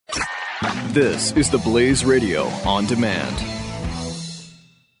This is the Blaze Radio on demand.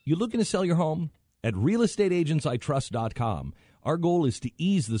 You looking to sell your home? At realestateagentsitrust.com, our goal is to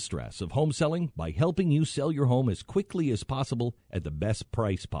ease the stress of home selling by helping you sell your home as quickly as possible at the best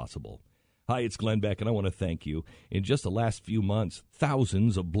price possible. Hi, it's Glenn Beck, and I want to thank you. In just the last few months,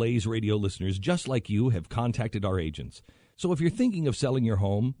 thousands of Blaze Radio listeners just like you have contacted our agents. So if you're thinking of selling your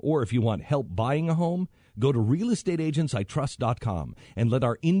home, or if you want help buying a home, go to realestateagentsitrust.com and let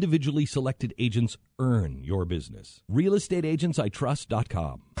our individually selected agents earn your business.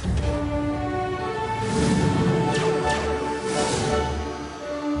 realestateagentsitrust.com.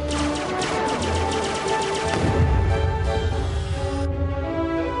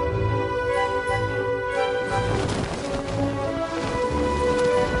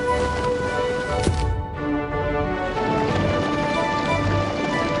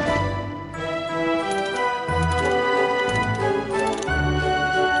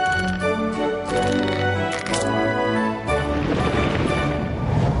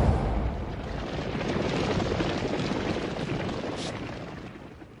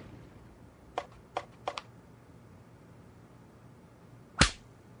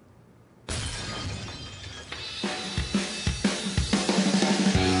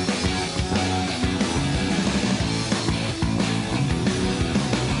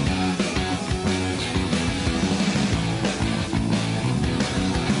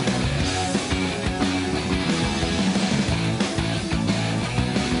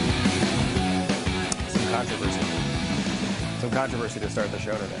 Controversy to start the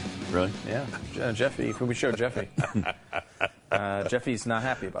show today. Really? Yeah. Jeffy, can we show Jeffy? Jeffy's not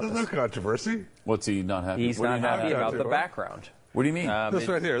happy about this. There's no controversy. What's he not happy? He's not happy about the background. What do you mean? This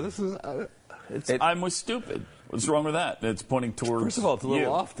right here. This is. I'm with stupid. What's wrong with that? It's pointing towards. First of all, it's a little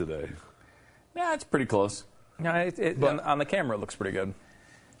you. off today. Yeah, it's pretty close. No, on the camera, it looks pretty good.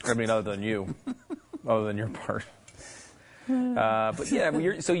 I mean, other than you, other than your part. But yeah,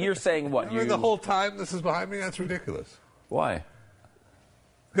 you're saying what? I mean, the whole time this is behind me. That's ridiculous. Why?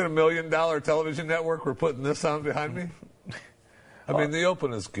 Got $1 million television network. We're putting this on behind me. I mean, the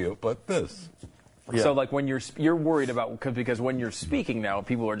open is cute, but this. Yeah. So, like, when you're worried about because when you're speaking now,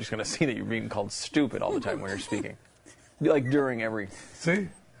 people are just going to see that you're being called stupid all the time when you're speaking, like during every. See.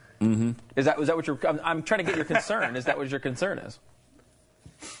 Mm-hmm. Was that what you're? I'm trying to get your concern. Is that what your concern is?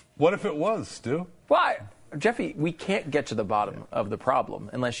 What if it was, Stu? Why, Jeffy? We can't get to the bottom of the problem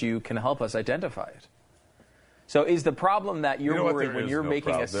unless you can help us identify it. So is the problem that you're worried when you're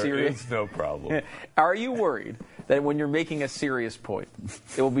making a serious... There is no problem. Are you worried that when you're making a serious point,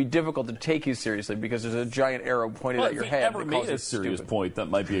 it will be difficult to take you seriously because there's a giant arrow pointed at your head? If you ever made a serious point, that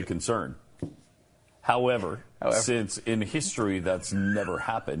might be a concern. However, since in history that's never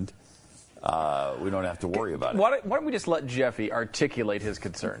happened, we don't have to worry about it. Why don't we just let Jeffy articulate his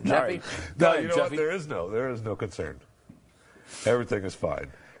concern? Jeffy? Right. No, you know what? There is no concern. Everything is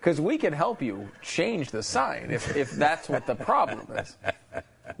fine. Because we can help you change the sign if that's what the problem is.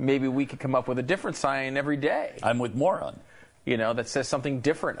 Maybe we could come up with a different sign every day. I'm with moron. You know, that says something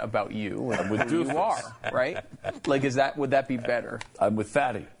different about you and with who you are, right? Like, would that be better? I'm with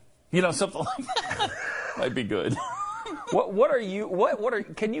fatty. You know, something like that might be good.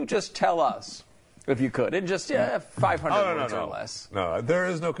 Can you just tell us, if you could, in just 500 words or less? No, there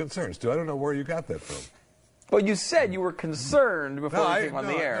is no concern, Stu. I don't know where you got that from. Well, you said you were concerned before we came on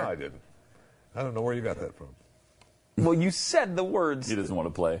the air. No, I didn't. I don't know where you got that from. Well, you said the words. He doesn't want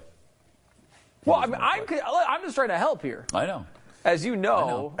to play. Well, I'm just trying to help here. I know. As you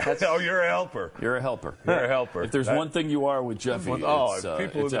know. Oh, you're a helper. You're a helper. You're a helper. If there's one thing you are with Jeffy, people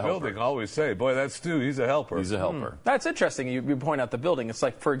in the building always say, boy, that's Stu. He's a helper. He's a helper. That's interesting. You point out the building. It's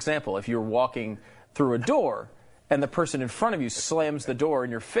like, for example, if you're walking through a door and the person in front of you slams the door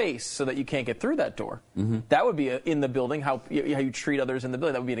in your face so that you can't get through that door. Mm-hmm. That would be in the building, how you treat others in the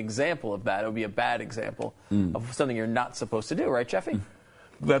building. That would be an example of that. It would be a bad example of something you're not supposed to do, right, Jeffy?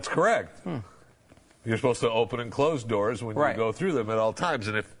 That's correct. You're supposed to open and close doors when you go through them at all times.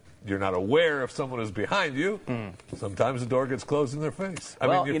 And if you're not aware if someone is behind you, sometimes the door gets closed in their face.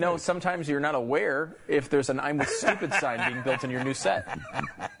 Sometimes you're not aware if there's an I'm with stupid sign being built in your new set.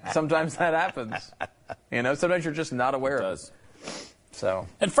 Sometimes that happens. You know, sometimes you're just not aware of it. So.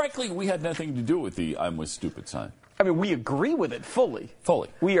 And frankly, we had nothing to do with the I'm with stupid sign. I mean, we agree with it fully. Fully.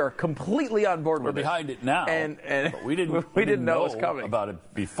 We are completely on board with it. We're behind it now. But we didn't know it was coming. About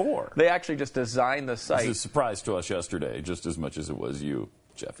it before. They actually just designed the site. It was a surprise to us yesterday, just as much as it was you,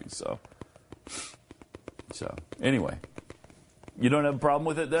 Jeffy. So anyway, you don't have a problem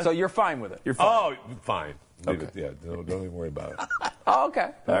with it then? So you're fine with it? You're fine. Oh, fine. Okay. Yeah, don't even worry about it. Oh, okay.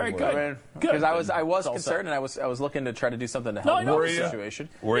 All right, good. Because I was concerned, and I was looking to try to do something to help the situation.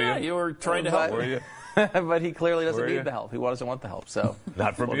 Were you? Yeah, you were trying to help. Were you? But he clearly doesn't need the help. He doesn't want the help. So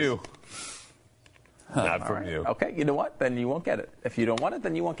not from you. Not from you. Okay, you know what? Then you won't get it. If you don't want it,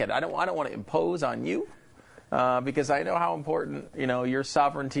 then you won't get it. I don't want to impose on you because I know how important your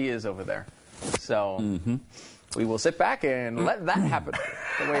sovereignty is over there. So we will sit back and let that happen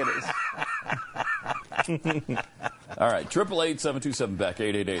the way it is. All right, 888-727-BECK,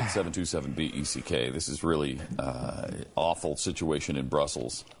 888-727-BECK. This is really awful situation in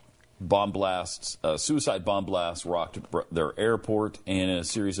Brussels. Bomb blasts, suicide bomb blasts rocked their airport and a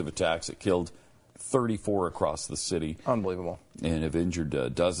series of attacks that killed 34 across the city. Unbelievable. And have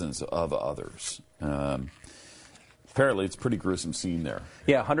injured dozens of others. Apparently, it's a pretty gruesome scene there.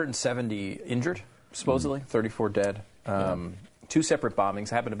 Yeah, 170 injured, supposedly, 34 dead. Two separate bombings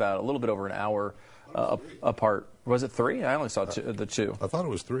happened about a little bit over an hour apart. Was it 3? I only saw the 2. I thought it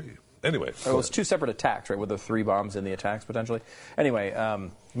was 3. Anyway. It was 2 separate attacks, right, with the 3 bombs in the attacks, potentially. Anyway,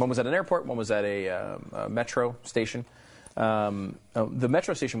 one was at an airport, one was at a metro station. The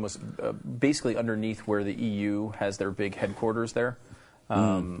metro station was basically underneath where the EU has their big headquarters there.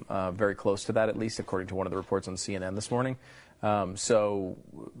 Very close to that, at least, according to one of the reports on CNN this morning. So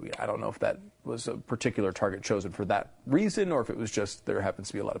I don't know if that was a particular target chosen for that reason or if it was just there happens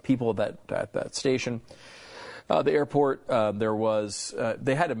to be a lot of people at that station. The airport,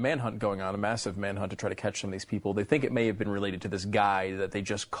 they had a manhunt going on, a massive manhunt to try to catch some of these people. They think it may have been related to this guy that they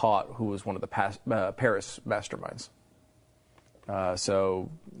just caught who was one of the Paris masterminds. So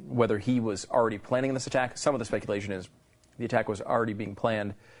whether he was already planning this attack, some of the speculation is the attack was already being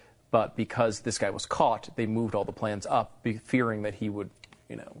planned, but because this guy was caught, they moved all the plans up, fearing that he would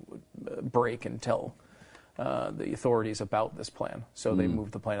break and tell the authorities about this plan. So they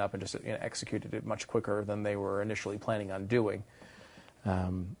moved the plan up and just executed it much quicker than they were initially planning on doing.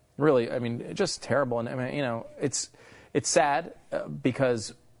 Really, I mean, just terrible. And I mean, it's sad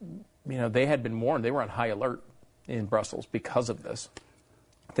because they had been warned. They were on high alert in Brussels because of this,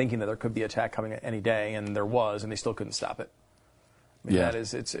 thinking that there could be an attack coming at any day, and there was, and they still couldn't stop it. I mean, that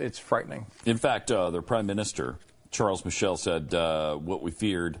is, it's frightening. In fact, their Prime Minister, Charles Michel, said, what we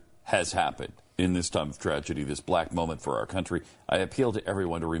feared has happened in this time of tragedy, this black moment for our country. I appeal to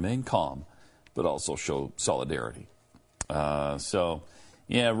everyone to remain calm, but also show solidarity.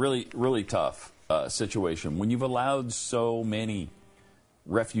 Really, really tough situation. When you've allowed so many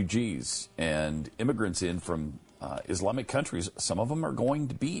refugees and immigrants in from Islamic countries, some of them are going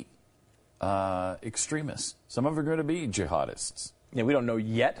to be extremists. Some of them are going to be jihadists. Yeah, we don't know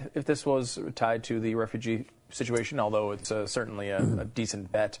yet if this was tied to the refugee situation, although it's certainly a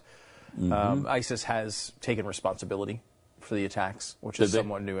decent bet. ISIS has taken responsibility for the attacks, which is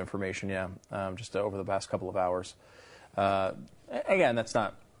somewhat new information, just over the past couple of hours. Again, that's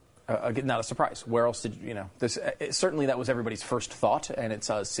not a surprise. Where else did this? Certainly, that was everybody's first thought, and it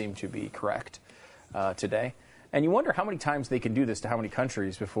does seem to be correct today. And you wonder how many times they can do this to how many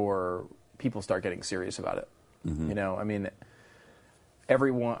countries before people start getting serious about it. I mean,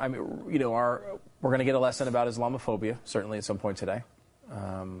 everyone. I mean, we're going to get a lesson about Islamophobia certainly at some point today.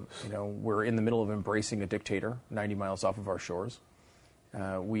 We're in the middle of embracing a dictator 90 miles off of our shores.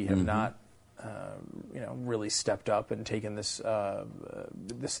 We have not, really stepped up and taken this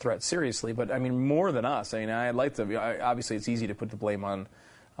this threat seriously. But I mean, more than us. I mean, I'd like to. Obviously, it's easy to put the blame on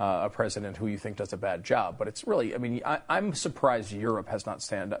a president who you think does a bad job. But it's really. I mean, I'm surprised Europe has not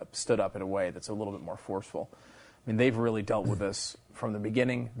stood up in a way that's a little bit more forceful. I mean, they've really dealt with this from the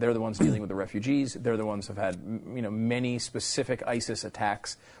beginning. They're the ones dealing with the refugees. They're the ones who've had, many specific ISIS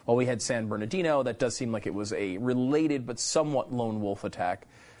attacks. While we had San Bernardino, that does seem like it was a related but somewhat lone wolf attack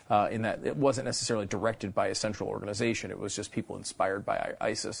in that it wasn't necessarily directed by a central organization. It was just people inspired by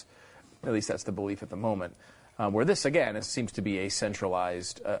ISIS. At least that's the belief at the moment. Where this, again, seems to be a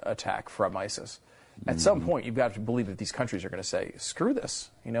centralized attack from ISIS. At some point, you've got to believe that these countries are going to say, screw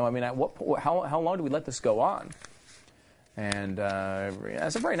this. How long do we let this go on? And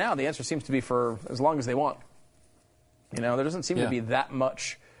as of right now, the answer seems to be for as long as they want. There doesn't seem to be that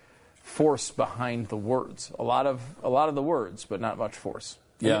much force behind the words. A lot of the words, but not much force.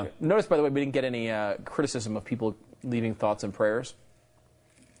 Yeah. Notice, by the way, we didn't get any criticism of people leaving thoughts and prayers.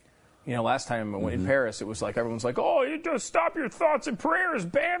 Last time in Paris, it was like everyone's like, "Oh, you just stop your thoughts and prayers,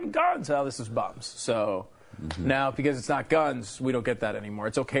 ban guns." Oh, this is bombs. So now, because it's not guns, we don't get that anymore.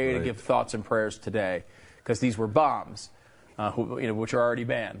 It's okay to give thoughts and prayers today because these were bombs. Which are already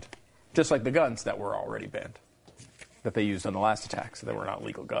banned, just like the guns that were already banned, that they used on the last attack, so they were not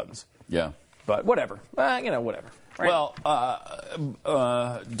legal guns. Yeah. But whatever. Whatever. Right? Well,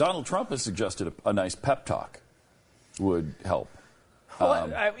 Donald Trump has suggested a nice pep talk would help.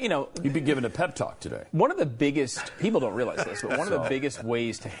 You'd be giving a pep talk today. One of the biggest, people don't realize this, but one of the biggest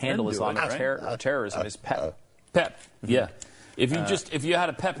ways to handle Islamic terrorism is PEP. PEP, yeah. If you had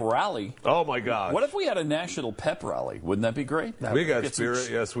a pep rally. Oh my God! What if we had a national pep rally? Wouldn't that be great? We got Spirit,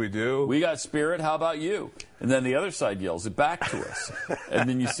 yes we do. We got Spirit. How about you? And then the other side yells it back to us, and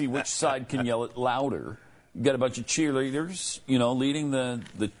then you see which side can yell it louder. You got a bunch of cheerleaders, leading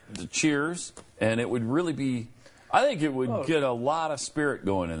the cheers, and it would really be. I think it would get a lot of spirit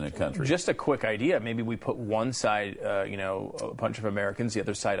going in the country. Just a quick idea. Maybe we put one side, a bunch of Americans, the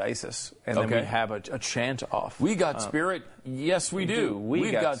other side ISIS, and then we have a chant off. We got spirit. Yes, we do.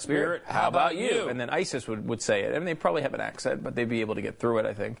 We've got spirit. How about you? And then ISIS would say it. I mean, they probably have an accent, but they'd be able to get through it,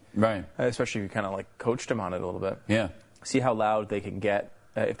 I think. Right. Especially if you kind of coached them on it a little bit. Yeah. See how loud they can get.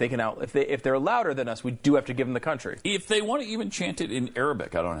 If they're louder than us, we do have to give them the country. If they want to even chant it in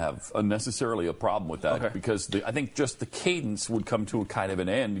Arabic, I don't have necessarily a problem with that because I think just the cadence would come to a kind of an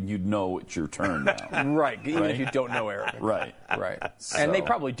end, and you'd know it's your turn now. Right, even if you don't know Arabic. Right. So. And they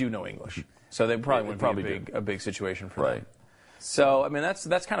probably do know English, so they probably wouldn't be a big situation for them. So I mean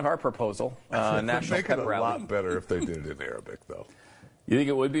that's kind of our proposal. National make pep it a rally. lot better if they did it in Arabic, though. You think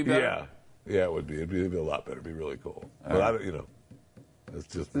it would be better? Yeah, it would be. It'd be a lot better. It'd be really cool. But I don't, It's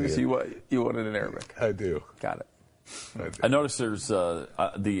just you want it in Arabic. I do. Got it. I noticed there's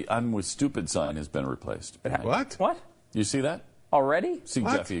the "I'm with stupid" sign has been replaced. What? You see that? Already? See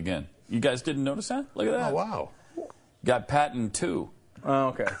Jeffy again. You guys didn't notice that? Look at that. Oh wow. Got Patton 2. Oh,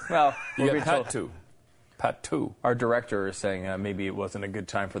 okay. Well, you got Pat 2. Pat 2. Our director is saying maybe it wasn't a good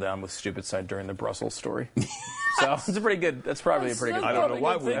time for the "I'm with stupid" sign during the Brussels story. So it's a pretty good. That's probably a pretty good. I don't know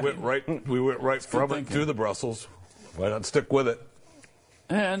why we went right from it to the Brussels. Why not stick with it?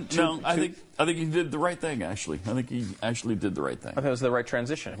 And I think he did the right thing. Actually, I think he actually did the right thing. I think it was the right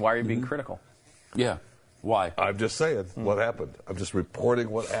transition. Why are you being critical? Yeah, why? I'm just saying what happened. I'm just reporting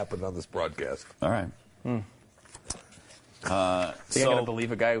what happened on this broadcast. All right. You're going to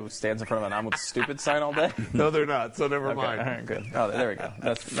believe a guy who stands in front of an "I'm with stupid" sign all day? No, they're not. So never mind. All right, good. Oh, there we go.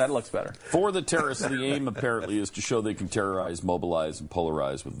 That looks better. For the terrorists, the aim apparently is to show they can terrorize, mobilize, and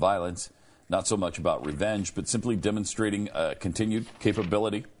polarize with violence. Not so much about revenge, but simply demonstrating continued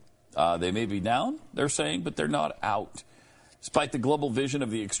capability. They may be down, they're saying, but they're not out. Despite the global vision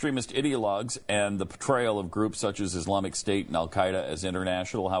of the extremist ideologues and the portrayal of groups such as Islamic State and Al-Qaeda as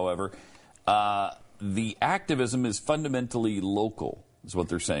international, however, the activism is fundamentally local, is what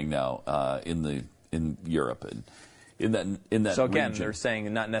they're saying now in Europe and in that So again, region. they're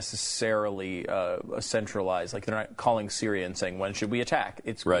saying not necessarily centralized. Like they're not calling Syria and saying when should we attack.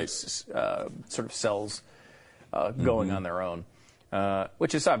 It's sort of cells going on their own,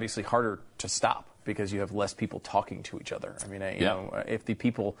 which is obviously harder to stop because you have less people talking to each other. I mean, if the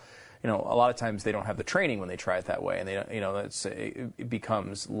people, a lot of times they don't have the training when they try it that way, and they don't, it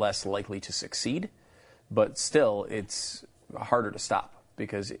becomes less likely to succeed. But still, it's harder to stop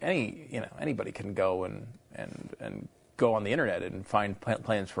because anybody can go and go on the internet and find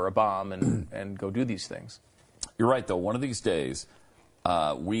plans for a bomb and go do these things. You're right, though. One of these days,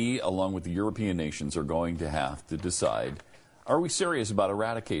 we, along with the European nations, are going to have to decide, are we serious about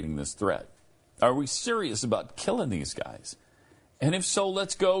eradicating this threat? Are we serious about killing these guys? And if so,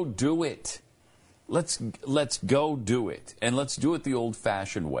 let's go do it. Let's go do it. And let's do it the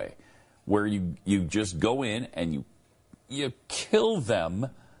old-fashioned way, where you just go in and you kill them,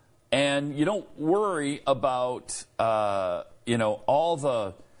 and you don't worry about all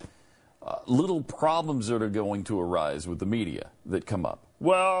the little problems that are going to arise with the media that come up.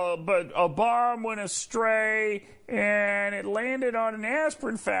 Well, but a bomb went astray and it landed on an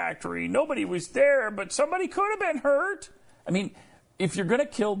aspirin factory. Nobody was there, but somebody could have been hurt. I mean, if you're going to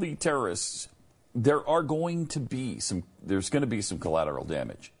kill the terrorists, there's going to be some collateral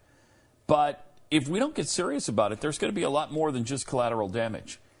damage. But if we don't get serious about it, there's going to be a lot more than just collateral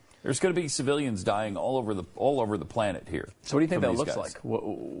damage. There's going to be civilians dying all over the planet here. So what do you think that looks like?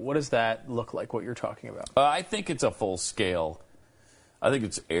 What does that look like, what you're talking about? I think it's a full scale. I think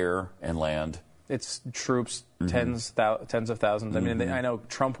it's air and land. It's troops, tens of thousands. I mean, I know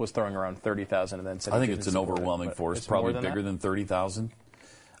Trump was throwing around 30,000 and then said I think it's an overwhelming force, probably bigger than 30,000.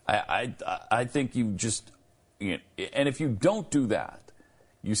 I think you just, and if you don't do that,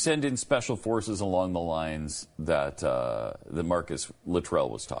 you send in special forces along the lines that Marcus Luttrell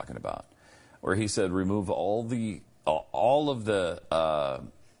was talking about, where he said remove all of the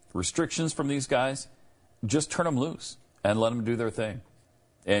restrictions from these guys, just turn them loose and let them do their thing.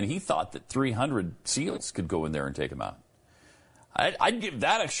 And he thought that 300 SEALs could go in there and take them out. I'd give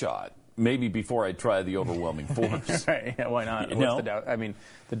that a shot. maybe before I try the overwhelming force. Right, yeah, why not?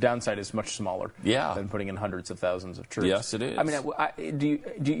 The downside is much smaller than putting in hundreds of thousands of troops. Yes, it is. I mean,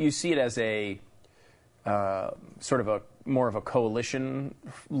 do you see it as a sort of a more of a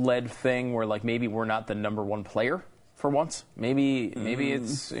coalition-led thing where, like, maybe we're not the number one player for once? Maybe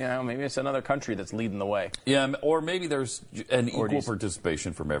it's maybe it's another country that's leading the way. Yeah, or maybe there's an equal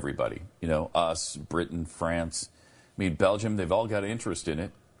participation from everybody. Us, Britain, France. I mean, Belgium. They've all got interest in it,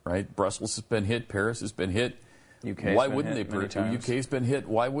 right? Brussels has been hit. Paris has been hit. Why wouldn't they? UK's been hit.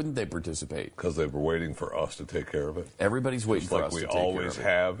 Why wouldn't they participate? Because they were waiting for us to take care of it. Everybody's waiting for us to take care of it. Like we always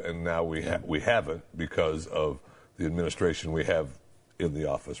have, and now we haven't because of the administration we have in the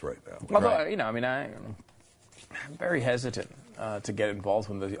office right now. Although, I'm very hesitant to get involved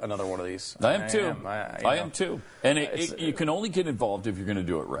with another one of these. I am too. I am too. And you can only get involved if you're going to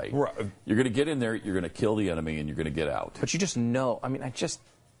do it right. You're going to get in there, you're going to kill the enemy, and you're going to get out. But you just know.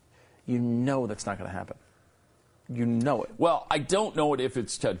 You know that's not going to happen. You know it. Well, I don't know it if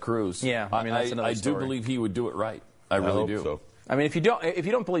it's Ted Cruz. Yeah, that's another story. I do believe he would do it right. I really do. So. I mean, if you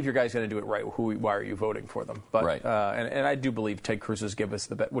don't believe your guy's going to do it right, why are you voting for them? But, right. And I do believe Ted Cruz would give us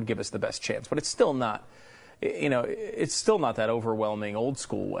the best chance. But it's still not. It's still not that overwhelming old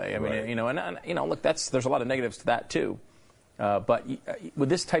school way. I mean, look, there's a lot of negatives to that too. But with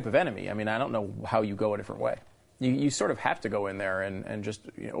this type of enemy, I don't know how you go a different way. You sort of have to go in there and just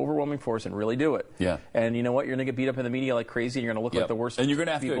overwhelming force and really do it. Yeah. And you know what? You're going to get beat up in the media like crazy. And you're going to look like the worst and you're going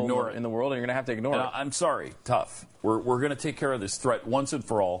to have to ignore in the world, and you're going to have to ignore it. I'm sorry, tough. We're going to take care of this threat once and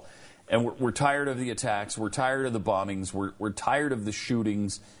for all. And we're tired of the attacks. We're tired of the bombings. We're tired of the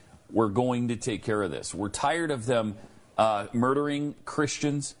shootings. We're going to take care of this. We're tired of them murdering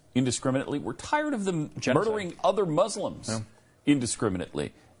Christians indiscriminately. We're tired of them murdering other Muslims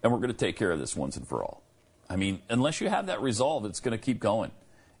indiscriminately. And we're going to take care of this once and for all. I mean, unless you have that resolve, it's going to keep going.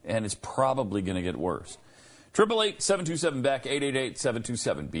 And it's probably going to get worse. 888-727-BECK,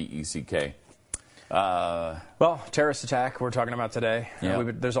 888-727-BECK. Well, terrorist attack we're talking about today. Yeah.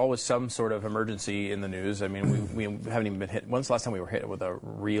 There's always some sort of emergency in the news. I mean, we haven't even been hit. When's the last time we were hit with a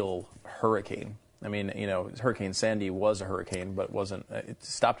real hurricane? I mean, Hurricane Sandy was a hurricane, but it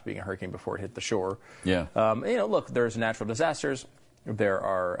stopped being a hurricane before it hit the shore. Yeah. Look, there's natural disasters. There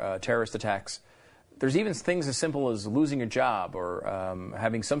are terrorist attacks. There's even things as simple as losing your job or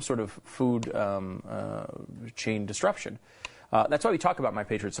having some sort of food chain disruption. That's why we talk about My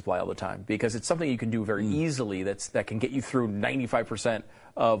Patriot Supply all the time, because it's something you can do very easily that can get you through 95%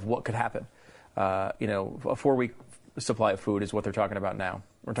 of what could happen. A 4-week supply of food is what they're talking about now.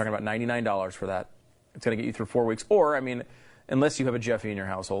 We're talking about $99 for that. It's going to get you through 4 weeks. Or, unless you have a Jeffy in your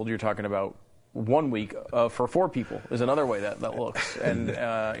household, you're talking about 1 week for 4 people is another way that looks. And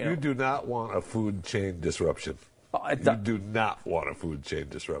you do not want a food chain disruption. You do not want a food chain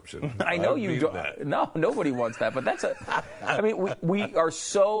disruption. I know you do. No, nobody wants that. But that's we are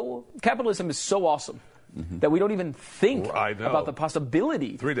so, capitalism is so awesome that we don't even think about the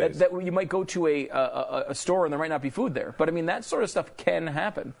possibility 3 days. that you might go to a store and there might not be food there. But that sort of stuff can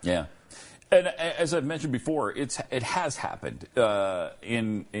happen. Yeah. And as I've mentioned before, it has happened.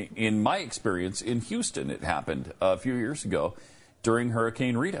 In my experience in Houston, it happened a few years ago during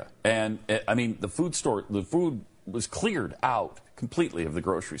Hurricane Rita. And the food was cleared out completely of the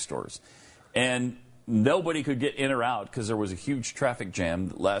grocery stores, and nobody could get in or out because there was a huge traffic jam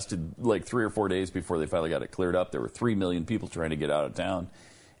that lasted like 3 or 4 days before they finally got it cleared up. There were 3 million people trying to get out of town.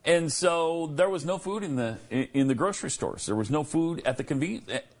 And so there was no food in the grocery stores. There was no food at the convenience.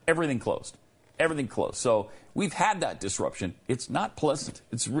 Everything closed. Everything closed. So we've had that disruption. It's not pleasant.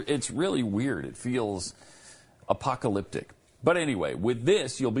 It's really weird. It feels apocalyptic. But anyway, with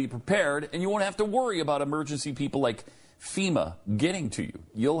this, you'll be prepared, and you won't have to worry about emergency people like FEMA getting to you.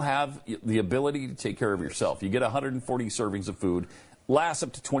 You'll have the ability to take care of yourself. You get 140 servings of food, lasts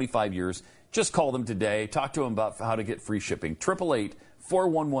up to 25 years. Just call them today. Talk to them about how to get free shipping.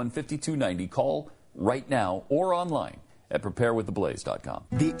 888-411-5290. Call right now or online at preparewiththeblaze.com.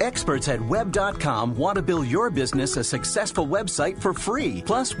 The experts at Web.com want to build your business a successful website for free.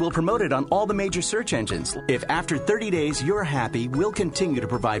 Plus, we'll promote it on all the major search engines. If after 30 days you're happy, we'll continue to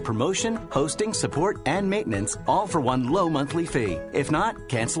provide promotion, hosting, support, and maintenance, all for one low monthly fee. If not,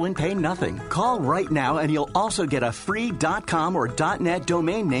 cancel and pay nothing. Call right now and you'll also get a free .com or .net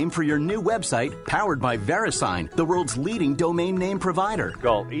domain name for your new website, powered by VeriSign, the world's leading domain name provider.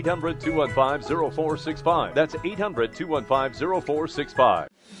 Call 800-215-0465. That's 800-215-0465.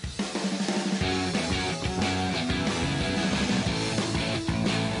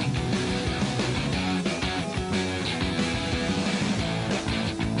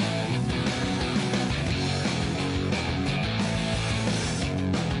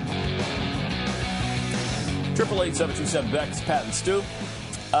 888-727-BECK. It's Pat and Stu.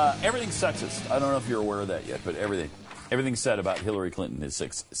 Everything's sexist. I don't know if you're aware of that yet, but everything said about Hillary Clinton is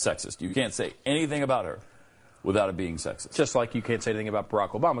sexist. You can't say anything about her without it being sexist. Just like you can't say anything about Barack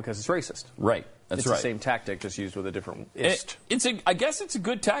Obama because it's racist. Right. It's the same tactic, just used with a different ist. I guess it's a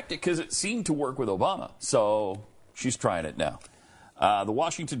good tactic because it seemed to work with Obama. So she's trying it now. The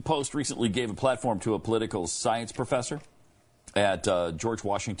Washington Post recently gave a platform to a political science professor at George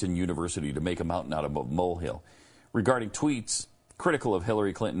Washington University to make a mountain out of a molehill regarding tweets critical of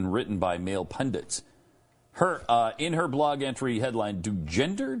Hillary Clinton written by male pundits. In her blog entry headline, "Do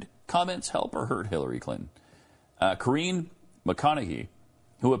gendered comments help or hurt Hillary Clinton?" Corrine McConaughey,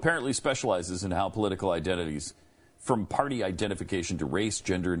 who apparently specializes in how political identities from party identification to race,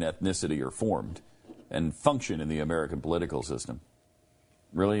 gender, and ethnicity are formed and function in the American political system.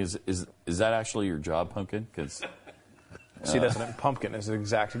 Really? Is that actually your job, Pumpkin? Because see, Pumpkin is an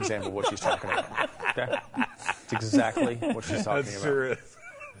exact example of what she's talking about. Okay? It's exactly what she's talking about. Sure is.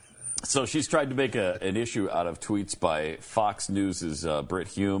 So she's tried to make an issue out of tweets by Fox News' Brit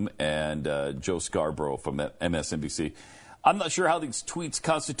Hume and Joe Scarborough from MSNBC. I'm not sure how these tweets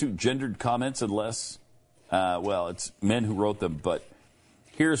constitute gendered comments unless, it's men who wrote them. But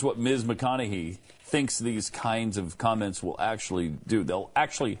here's what Ms. McConaughey thinks these kinds of comments will actually do. They'll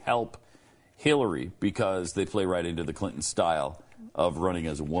actually help Hillary because they play right into the Clinton style of running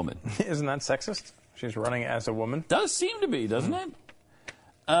as a woman. Isn't that sexist? She's running as a woman? Does seem to be, doesn't it?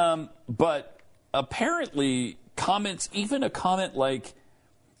 But apparently comments, even a comment like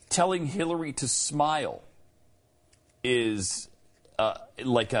telling Hillary to smile is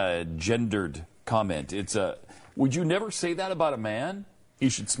like a gendered comment. Would you never say that about a man? He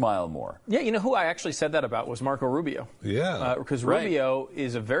should smile more. Yeah, you know who I actually said that about was Marco Rubio. Yeah. Because Rubio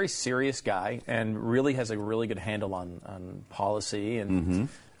is a very serious guy and really has a really good handle on policy. And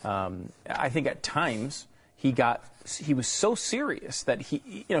I think at times he was so serious that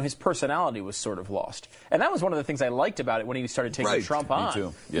his personality was sort of lost. And that was one of the things I liked about it when he started taking Trump on. Me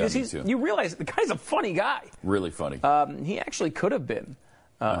too. Yeah, me too. You realize the guy's a funny guy. Really funny. He actually could have been,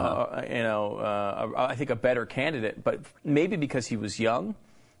 I think, a better candidate, but maybe because he was young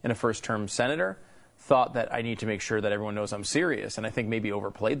and a first-term senator, thought that I need to make sure that everyone knows I'm serious, and I think maybe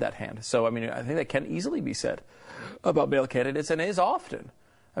overplayed that hand. So, I think that can easily be said about male candidates, and is often.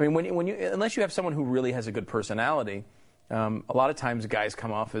 Unless you have someone who really has a good personality, a lot of times guys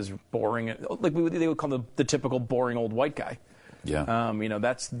come off as boring, like they would call the typical boring old white guy. Yeah.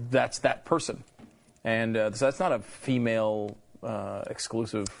 That's that person, and so that's not a female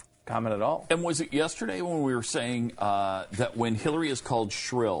exclusive comment at all. And was it yesterday when we were saying that when Hillary is called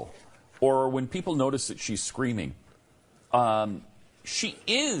shrill, or when people notice that she's screaming, she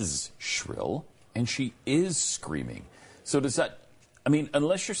is shrill and she is screaming. So does that?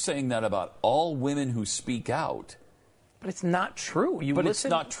 Unless you're saying that about all women who speak out. But it's not true. It's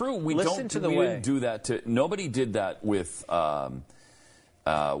not true. We didn't do that to. Nobody did that with what's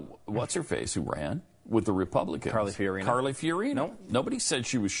her face who ran with the Republicans. Carly Fiorina. No, nobody said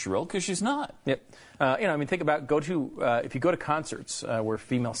she was shrill because she's not. Yep. Think about if you go to concerts where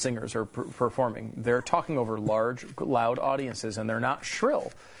female singers are performing, they're talking over large, loud audiences, and they're not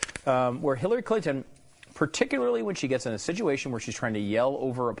shrill. Where Hillary Clinton, particularly when she gets in a situation where she's trying to yell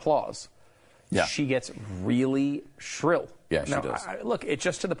over applause, she gets really shrill. Yeah, she does. Look, it's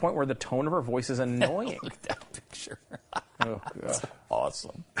just to the point where the tone of her voice is annoying. Look at that picture. Oh, God.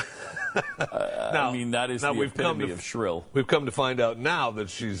 Awesome. That is the epitome of shrill. We've come to find out now that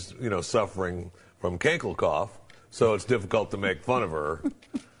she's, suffering from Kenkel cough, so it's difficult to make fun of her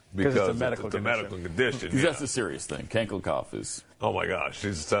because it's a medical condition. Because that's a serious thing. Kenkel cough is. Oh my gosh,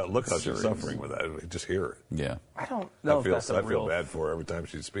 she's look how she's suffering with that. We just hear it. Yeah. I don't know if that's I feel bad for her every time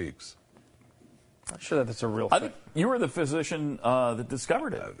she speaks. I'm not sure that that's a real thing. I think you were the physician that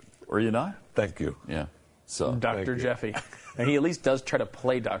discovered it. Were you not? Thank you. Yeah. So Dr. Jeffy. And he at least does try to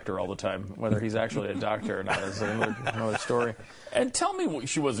play doctor all the time. Whether he's actually a doctor or not is another story. And tell me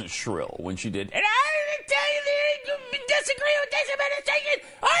she wasn't shrill when she did. And I tell you that you disagree with this administration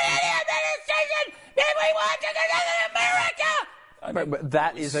or any administration that we want to get in America. Right, but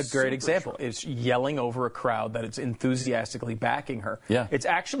that is a great example. Shrill. It's yelling over a crowd that is enthusiastically backing her. Yeah. It's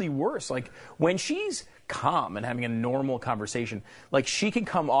actually worse. Like when she's calm and having a normal conversation, like she can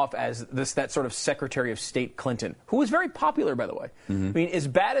come off as that sort of Secretary of State Clinton, who was very popular, by the way. Mm-hmm. As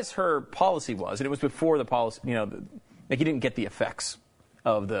bad as her policy was, and it was before the policy, he didn't get the effects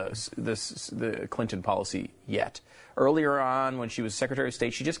of the Clinton policy yet. Earlier on, when she was Secretary of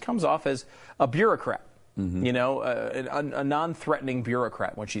State, she just comes off as a bureaucrat. Mm-hmm. A non-threatening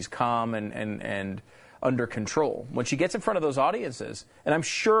bureaucrat when she's calm and under control. When she gets in front of those audiences, and I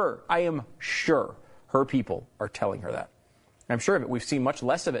am sure her people are telling her that. I'm sure of it. We've seen much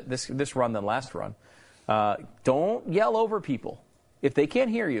less of it this run than last run. Don't yell over people. If they can't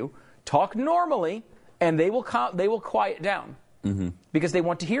hear you, talk normally, and they will quiet down because they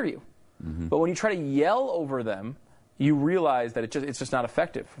want to hear you. But when you try to yell over them, you realize that it's just not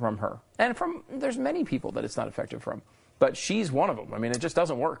effective from her. And there's many people that it's not effective from. But she's one of them. I mean, it just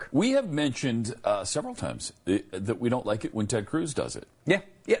doesn't work. We have mentioned several times that we don't like it when Ted Cruz does it. Yeah,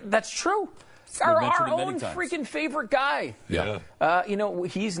 that's true. Our own freaking favorite guy. Yeah.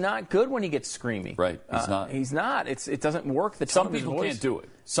 He's not good when he gets screamy. Right. He's not. He's not. It doesn't work. Some people can't do it.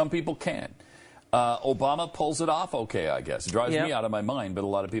 Some people can. Obama pulls it off okay, I guess. It drives me out of my mind, but a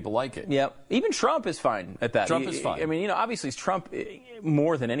lot of people like it. Yeah. Even Trump is fine at that. Trump is fine. I mean, obviously Trump,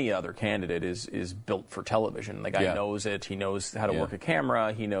 more than any other candidate, is built for television. The guy knows it. He knows how to work a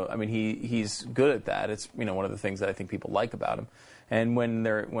camera. He's good at that. It's one of the things that I think people like about him. And when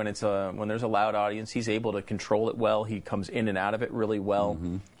there's a loud audience, he's able to control it well. He comes in and out of it really well.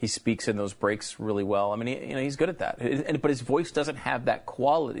 He speaks in those breaks really well. I mean, he's good at that. But his voice doesn't have that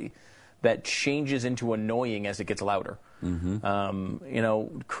quality that changes into annoying as it gets louder.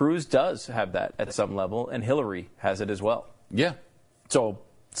 Cruz does have that at some level, and Hillary has it as well. Yeah. So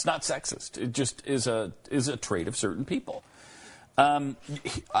it's not sexist. It just is a trait of certain people. I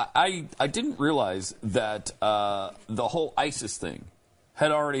didn't realize that the whole ISIS thing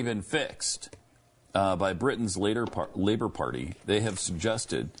had already been fixed by Britain's Labour Party. They have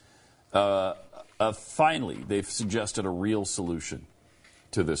suggested, finally, they've suggested a real solution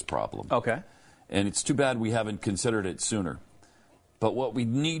to this problem. Okay. And it's too bad we haven't considered it sooner. But what we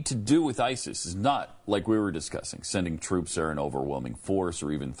need to do with ISIS is not, like we were discussing, sending troops there in overwhelming force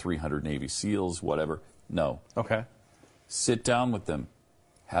or even 300 Navy SEALs, whatever. No. Okay. Sit down with them.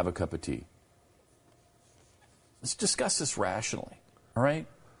 Have a cup of tea. Let's discuss this rationally, all right?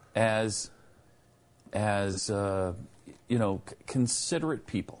 As considerate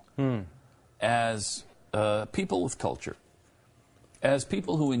people. As people with culture. As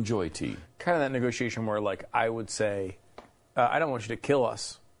people who enjoy tea. Kind of that negotiation where, like, I would say, I don't want you to kill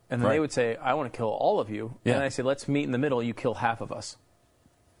us. And then they would say, I want to kill all of you. Yeah. And I say, let's meet in the middle. You kill half of us.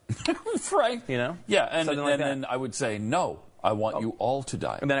 Right. Yeah, and then I would say, no, I want you all to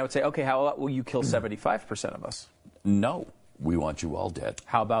die. And then I would say, okay, how about will you kill 75% of us? No, we want you all dead.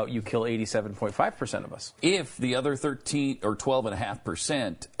 How about you kill 87.5% of us? If the other 13 or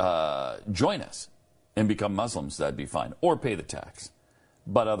 12.5% join us and become Muslims, that'd be fine. Or pay the tax.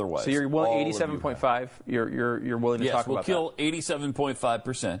 But otherwise, so you're willing 87.5. You're willing to talk about that. Yes, we'll kill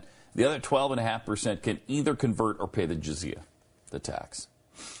 87.5%. The other 12.5% can either convert or pay the jizya, the tax.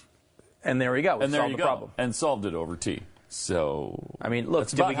 And there we go. We solved the problem. And solved it over tea. So I mean,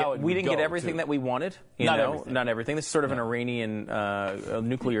 look, we didn't get everything that we wanted. Not everything. This is sort of an Iranian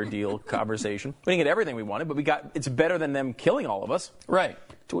nuclear deal conversation. We didn't get everything we wanted, but it's better than them killing all of us. Right.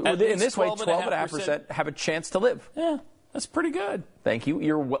 In this way, 12.5% have a chance to live. Yeah, that's pretty good. Thank you.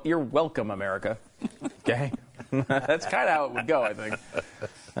 You're welcome, America. Okay, that's kind of how it would go, I think.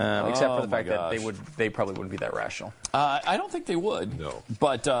 Except for the fact that they probably wouldn't be that rational. I don't think they would. No.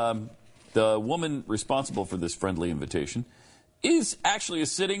 But the woman responsible for this friendly invitation is actually a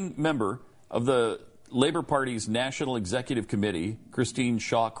sitting member of the Labour Party's National Executive Committee, Christine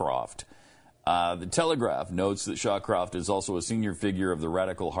Shawcroft. The Telegraph notes that Shawcroft is also a senior figure of the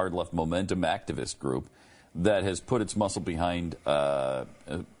radical hard-left Momentum activist group that has put its muscle behind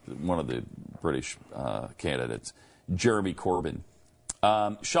one of the British candidates, Jeremy Corbyn.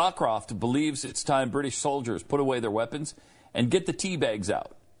 Shawcroft believes it's time British soldiers put away their weapons and get the tea bags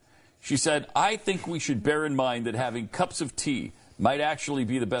out. She said, I think we should bear in mind that having cups of tea might actually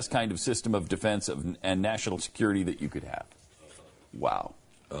be the best kind of system of defense and national security that you could have. Wow.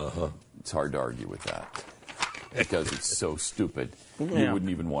 It's hard to argue with that because it's so stupid. You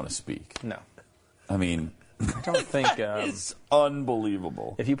wouldn't even want to speak. No. I mean, I don't think it's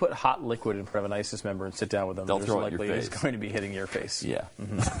unbelievable. If you put hot liquid in front of an ISIS member and sit down with them, they'll throw it in your face. It's going to be hitting your face. Yeah.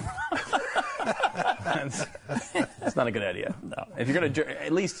 That's not a good idea. No. If you're going to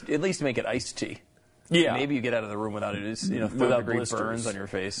at least make it iced tea. Yeah. Maybe you get out of the room without it. It's, third-degree burns on your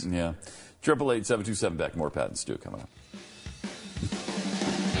face. Yeah. 888-727 back. More Pat and Stu coming up.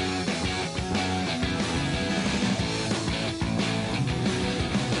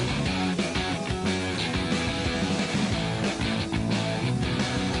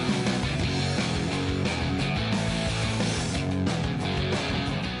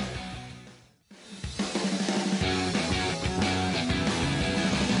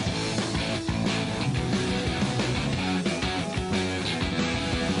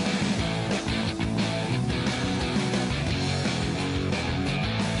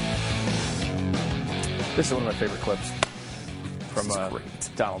 This is one of my favorite clips from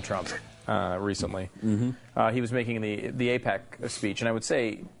Donald Trump recently. Mm-hmm. He was making the AIPAC speech, and I would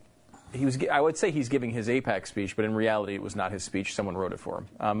say he's giving his AIPAC speech, but in reality, it was not his speech. Someone wrote it for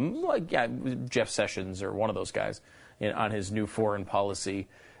him. Jeff Sessions or one of those guys on his new foreign policy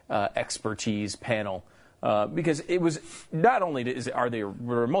expertise panel. Because it was not only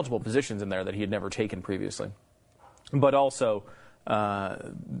were multiple positions in there that he had never taken previously, but also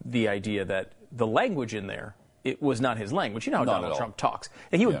the idea that the language in there, it was not his language. You know how Donald Trump talks.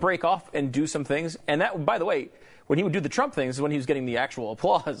 And he would break off and do some things. And that, by the way, when he would do the Trump things is when he was getting the actual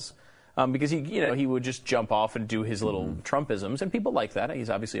applause. Because he would just jump off and do his little Trumpisms. And people like that. He's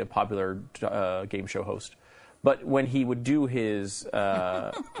obviously a popular game show host. But when he would do his...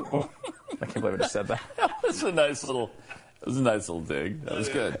 I can't believe I just said that. That's a nice little... It was a nice little dig. That was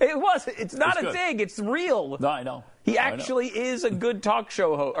good. It was. It's not a dig. It's real. No, I know. He actually is a good talk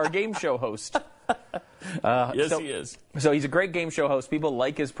show or game show host. Yes, he is. So he's a great game show host. People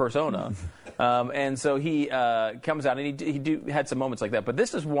like his persona. And so he comes out, and he had some moments like that. But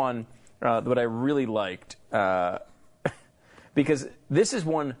this is one that I really liked. Because this is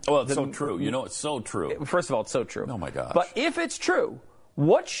one... Well, it's so true. It's so true. First of all, it's so true. Oh, my gosh. But if it's true,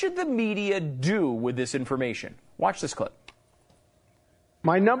 what should the media do with this information? Watch this clip.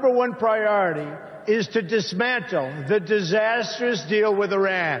 My number one priority is to dismantle the disastrous deal with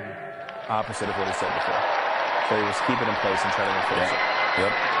Iran. Opposite of what he said before. So he was keep it in place and try to enforce it.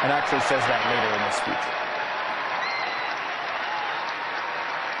 Yep. And actually says that later in his speech.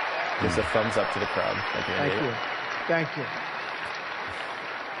 Gives a thumbs up to the crowd. Thank you. Thank you.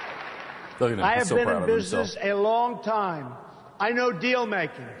 Look at him. I have so been proud in of business himself. a long time. I know deal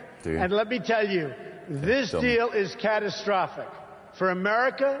making. And let me tell you, this deal is catastrophic for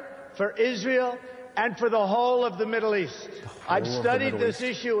America, for Israel, and for the whole of the Middle East. I've studied this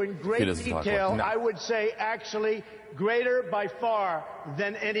issue in great detail. I would say actually greater by far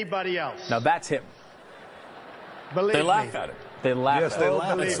than anybody else. Now that's him. Believe They laugh me. at it. They laugh Yes, at they it.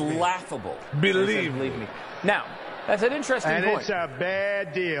 laugh. It's laughable. Believe Believe me. Now, that's an interesting And point. it's a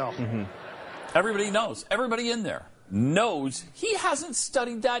bad deal. Mm-hmm. Everybody knows. Everybody in there knows he hasn't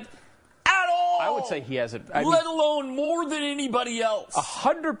studied that at all. I would say he hasn't. Let alone more than anybody else.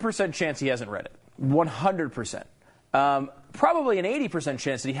 100% chance he hasn't read it. 100%. Probably an 80%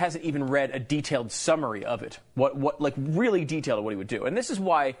 chance that he hasn't even read a detailed summary of it. Like really detailed of what he would do. And this is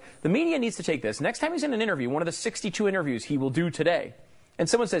why the media needs to take this. Next time he's in an interview, one of the 62 interviews he will do today, and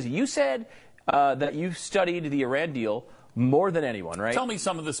someone says, you said that you studied the Iran deal more than anyone, right? Tell me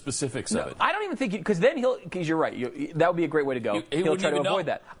some of the specifics of it. I don't even think, because then because you're right, that would be a great way to go. He'll try to avoid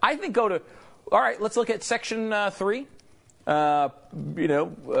that. I think all right, let's look at Section 3. Let's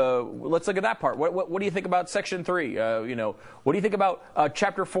look at that part. What do you think about Section 3? What do you think about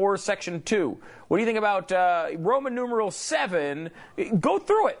Chapter 4, Section 2? What do you think about Roman numeral 7? Go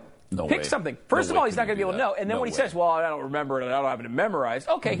through it. Pick something. First of all, he's not going to be able to know. And then when he says, well, I don't remember it and I don't have it memorized,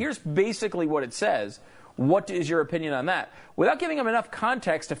 okay, here's basically what it says. What is your opinion on that? Without giving him enough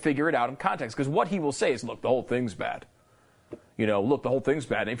context to figure it out in context. Because what he will say is, look, the whole thing's bad. Look, the whole thing's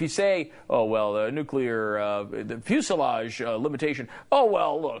bad. And if you say, oh, well, the nuclear the fuselage limitation, oh,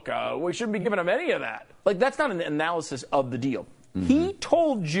 well, look, we shouldn't be giving him any of that. Like, that's not an analysis of the deal. Mm-hmm. He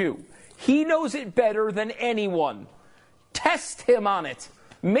told you. He knows it better than anyone. Test him on it.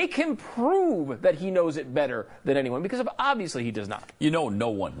 Make him prove that he knows it better than anyone, because obviously he does not. No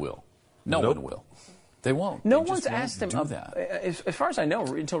one will. No one will. They won't. No they one's asked him. As far as I know,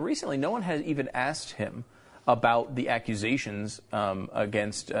 until recently, no one has even asked him about the accusations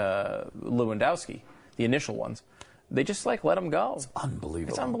against Lewandowski, the initial ones. They just let him go. It's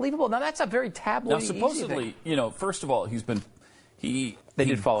unbelievable. It's unbelievable. Now that's a very tabloid. Now supposedly, first of all, he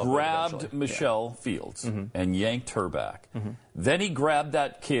grabbed Michelle Fields and yanked her back. Mm-hmm. Then he grabbed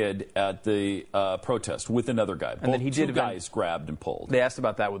that kid at the protest with another guy. And then he did. Two guys grabbed and pulled. They asked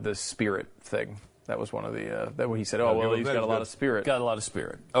about that with the spirit thing. That was one of the that when he said, "Oh well, he's got a lot of spirit." Got a lot of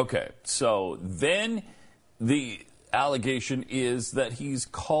spirit. Okay, so then the allegation is that he's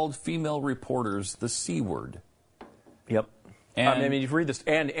called female reporters the C word. Yep. And you read this,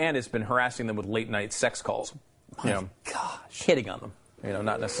 and it's been harassing them with late night sex calls. My gosh, hitting on them.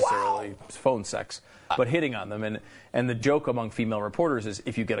 Not necessarily phone sex, but hitting on them. And the joke among female reporters is,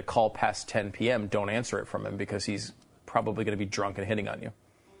 if you get a call past 10 p.m., don't answer it from him because he's probably going to be drunk and hitting on you.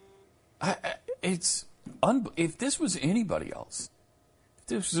 If this was anybody else,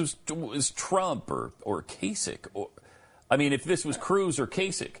 if this was Trump or Kasich, if this was Cruz or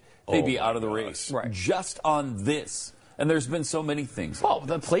Kasich, they'd be out of the race. Right. Just on this. And there's been so many things. Well,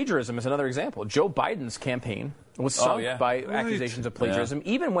 the plagiarism is another example. Joe Biden's campaign was sunk by accusations of plagiarism,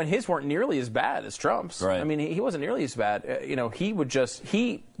 even when his weren't nearly as bad as Trump's. Right. I mean, he wasn't nearly as bad.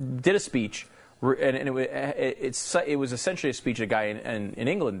 He did a speech, and it was essentially a speech a guy in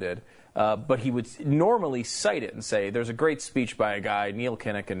England did. But he would normally cite it and say, there's a great speech by a guy, Neil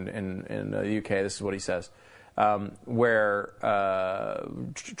Kinnock in the UK, this is what he says, where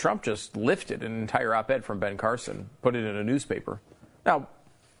Trump just lifted an entire op-ed from Ben Carson, put it in a newspaper. Now,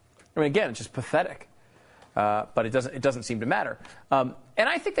 I mean, again, it's just pathetic, but it doesn't seem to matter. And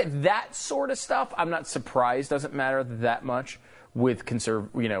I think that sort of stuff, I'm not surprised, doesn't matter that much with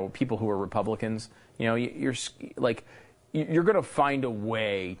people who are Republicans. You're going to find a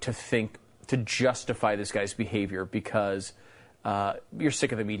way to justify this guy's behavior because you're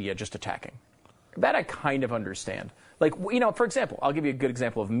sick of the media just attacking. That I kind of understand. For example, I'll give you a good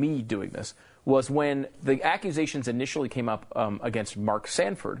example of me doing this, was when the accusations initially came up against Mark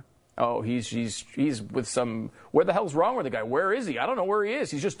Sanford. Oh, he's with some, where the hell's wrong with the guy? Where is he? I don't know where he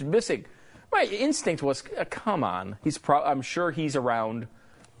is. He's just missing. My instinct was, come on. I'm sure he's around.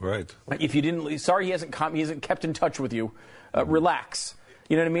 Right. If you didn't, sorry, he hasn't kept in touch with you. Relax.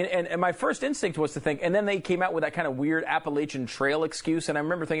 You know what I mean? And my first instinct was to think, and then they came out with that kind of weird Appalachian Trail excuse, and I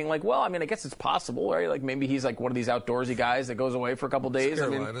remember thinking, I guess it's possible, right? Like maybe he's like one of these outdoorsy guys that goes away for a couple days.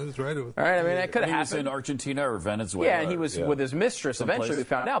 Carolina's right. All right, I mean, that could have happened. He was in Argentina or Venezuela. Yeah, and he was with his mistress. Eventually, we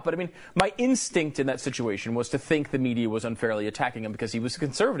found out. But I mean, my instinct in that situation was to think the media was unfairly attacking him because he was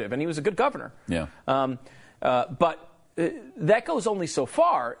conservative and he was a good governor. Yeah. But that goes only so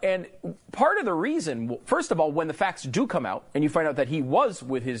far. And part of the reason, first of all, when the facts do come out and you find out that he was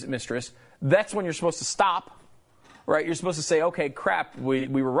with his mistress, that's when you're supposed to stop, right? You're supposed to say, okay, crap, we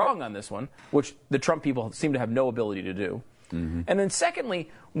were wrong on this one, which the Trump people seem to have no ability to do. Mm-hmm. And then secondly,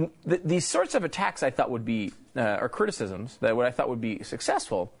 these sorts of attacks I thought would be, or criticisms that what I thought would be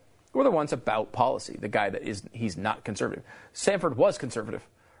successful were the ones about policy, the guy he's not conservative. Sanford was conservative.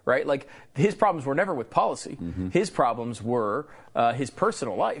 Right? Like, his problems were never with policy. Mm-hmm. His problems were his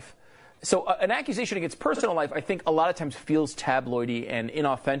personal life. So an accusation against personal life, I think, a lot of times feels tabloidy and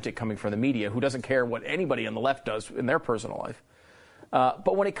inauthentic coming from the media, who doesn't care what anybody on the left does in their personal life.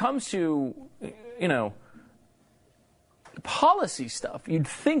 But when it comes to, policy stuff, you'd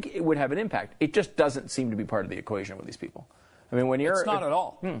think it would have an impact. It just doesn't seem to be part of the equation with these people. I mean, it's not at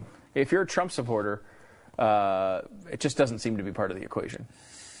all. If you're a Trump supporter, it just doesn't seem to be part of the equation.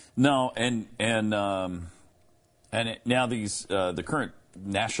 No, now these the current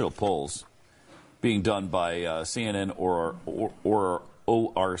national polls being done by CNN or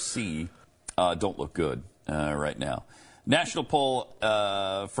ORC don't look good right now. National poll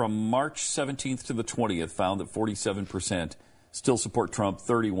from March 17th to the 20th found that 47% still support Trump,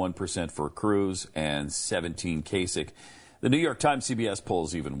 31% for Cruz, and 17% Kasich. The New York Times CBS poll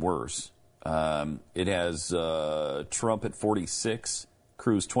is even worse. It has Trump at 46%.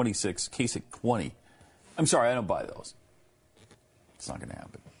 Cruz 26, Kasich 20. I'm sorry, I don't buy those. It's not going to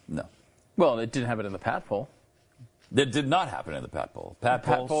happen. No. Well, it didn't happen in the Pat poll. That did not happen in the Pat poll. Pat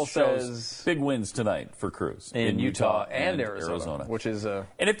poll shows big wins tonight for Cruz in Utah and Arizona, which is and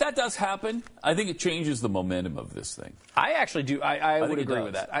if that does happen, I think it changes the momentum of this thing. I actually do. I would agree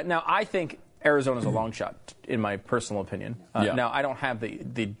with that. Now, I think Arizona's a long shot, in my personal opinion. Now, I don't have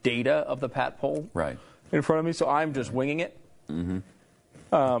the data of the Pat poll in front of me, so I'm just winging it. Mm-hmm.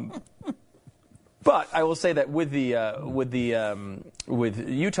 But I will say that with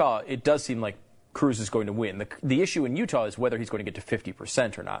Utah, it does seem like Cruz is going to win. The issue in Utah is whether he's going to get to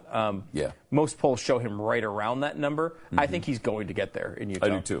 50% or not. Most polls show him right around that number. Mm-hmm. I think he's going to get there in Utah. I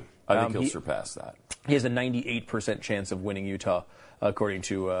do too. I think he'll surpass that. He has a 98% chance of winning Utah, according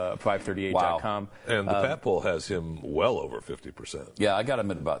to 538.com. Wow. And the Pat poll has him well over 50%. Yeah, I got him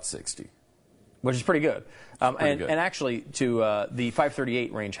at about 60. Which is pretty good. Good. And actually, the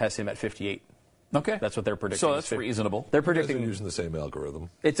 538 range has him at 58. Okay. That's what they're predicting. So that's reasonable. They're predicting. They're using the same algorithm.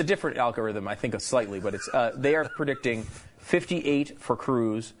 It's a different algorithm, I think, slightly, but it's they are predicting 58 for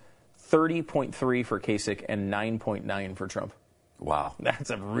Cruz, 30.3 for Kasich, and 9.9 for Trump. Wow.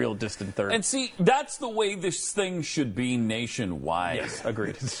 That's a real distant third. And see, that's the way this thing should be nationwide. Yes,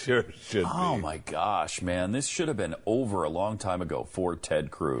 agreed. It sure should be. Oh, my gosh, man. This should have been over a long time ago for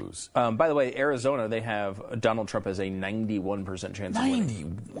Ted Cruz. By the way, Arizona, they have Donald Trump as a 91% chance of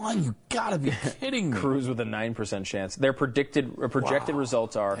winning. 91? You got to be kidding me. Cruz with a 9% chance. Their projected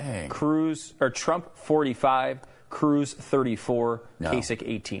results are Trump 45, Cruz 34, Kasich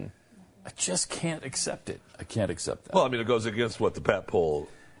 18. I just can't accept it. I can't accept that. Well, I mean, it goes against what the Pat poll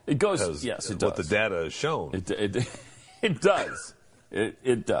yes, it does. What the data has shown. It does.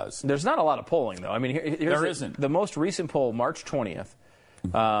 it does. There's not a lot of polling, though. I mean, there isn't. The most recent poll, March 20th,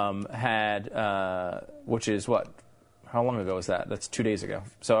 had, which is what? How long ago was that? That's 2 days ago.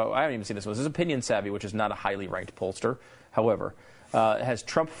 So I haven't even seen this one. This is Opinion Savvy, which is not a highly ranked pollster. However, it has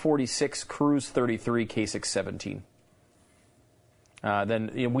Trump 46, Cruz 33, Kasich 17.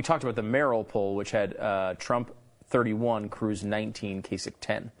 Then we talked about the Merrill poll, which had Trump 31, Cruz 19, Kasich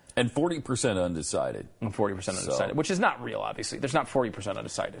 10. And 40% undecided. And 40% undecided, which is not real, obviously. There's not 40%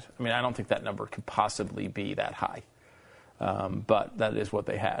 undecided. I mean, I don't think that number could possibly be that high. But that is what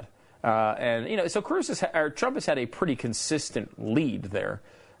they had. And, so Trump has had a pretty consistent lead there.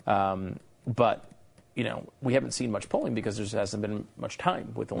 But, we haven't seen much polling because there hasn't been much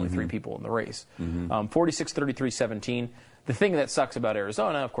time with only three people in the race. 46, 33, 17. The thing that sucks about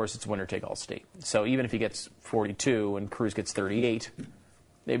Arizona, of course, it's winner-take-all state. So even if he gets 42 and Cruz gets 38,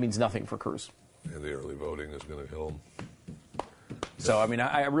 it means nothing for Cruz. And the early voting is going to kill him. So, I mean,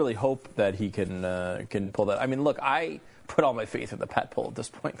 I really hope that he can pull that. I mean, look, I put all my faith in the Pat poll at this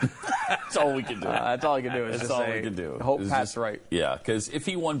point. That's all we can do. That's all I can do is just say, hope Pat's right. Yeah, because if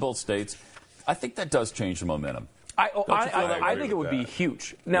he won both states, I think that does change the momentum. I think it would be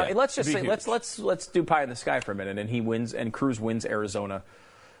huge. Now, let's just say, let's do pie in the sky for a minute, and he wins, and Cruz wins Arizona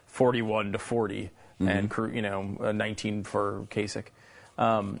 41-40, and 19 for Kasich.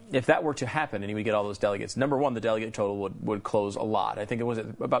 If that were to happen and he would get all those delegates, number one, the delegate total would close a lot. I think it was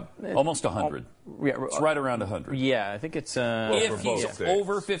about almost 100. It's right around 100. Yeah, I think it's if he's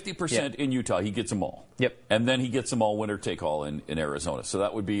over 50% in Utah, he gets them all. Yep. And then he gets them all winner take all in Arizona. So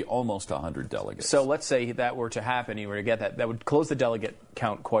that would be almost 100 delegates. So let's say that were to happen, he were to get that. That would close the delegate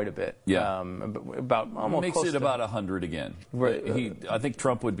count quite a bit. Yeah. About almost makes it about 100 again. Right. I think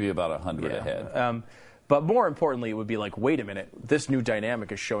Trump would be about 100 ahead. But more importantly, it would be like, wait a minute, this new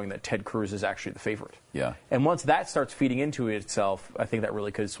dynamic is showing that Ted Cruz is actually the favorite. Yeah. And once that starts feeding into itself, I think that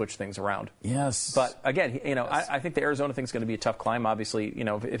really could switch things around. Yes. But again, I think the Arizona thing's going to be a tough climb. Obviously,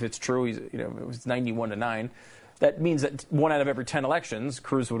 if it's true, he's, it was 91-9. That means that 1 out of every 10 elections,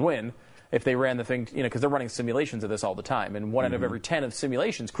 Cruz would win. If they ran the thing, because they're running simulations of this all the time, and 1 out of every 10 of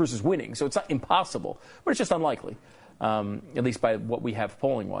simulations, Cruz is winning. So it's not impossible, but it's just unlikely. At least by what we have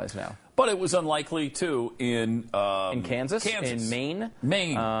polling-wise now. But it was unlikely, too, in Kansas, in Maine.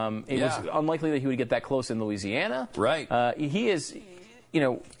 It was unlikely that he would get that close in Louisiana. Right. He is,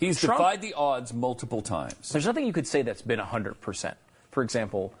 He's Trump, defied the odds multiple times. There's nothing you could say that's been 100%. For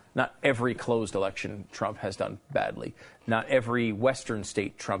example, not every closed election Trump has done badly. Not every Western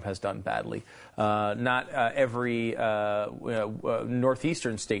state Trump has done badly. Not every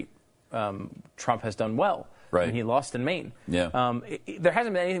Northeastern state Trump has done well. Right. And he lost in Maine. Yeah. There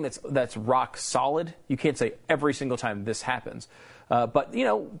hasn't been anything that's rock solid. You can't say every single time this happens. But,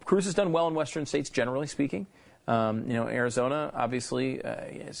 Cruz has done well in Western states, generally speaking. Arizona, obviously,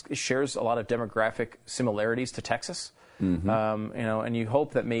 shares a lot of demographic similarities to Texas. And you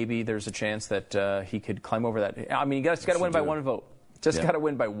hope that maybe there's a chance that he could climb over that. I mean, you got to win by one vote. Got to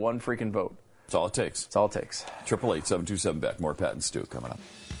win by one freaking vote. That's all it takes. That's all it takes. 888-727-BECK. More Pat and Stu coming up.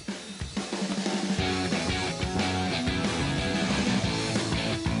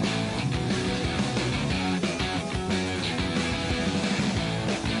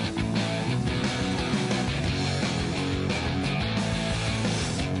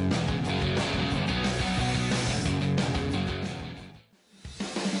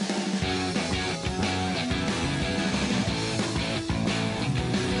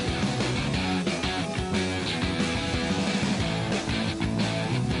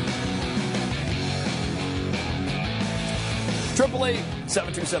 Triple-8,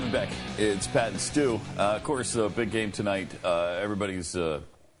 727-BECK. It's Pat and Stu. Of course, the big game tonight everybody's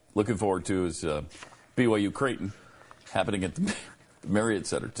looking forward to is BYU Creighton, happening at the Marriott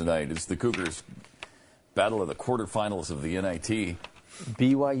Center tonight. It's the Cougars' battle of the quarterfinals of the NIT.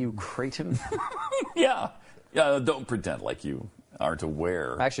 BYU Creighton? Yeah, don't pretend like you aren't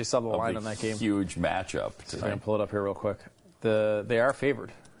aware. I actually saw the line on that game. Huge matchup tonight. I'm going to pull it up here real quick. They are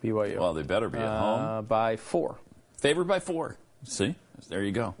favored, BYU. Well, they better be at home. By 4. Favored by 4. See? There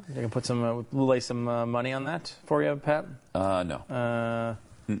you go. You can put lay some money on that for you, Pat? No. I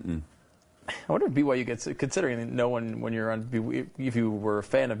wonder if BYU gets, considering no one, when you're on, if you were a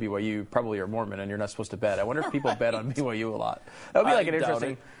fan of BYU, you probably are Mormon and you're not supposed to bet. I wonder if people bet on BYU a lot. That would be like an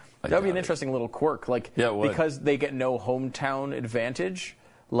interesting, interesting little quirk. Like, because they get no hometown advantage.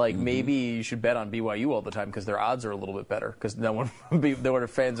 Like, maybe you should bet on BYU all the time because their odds are a little bit better because no one are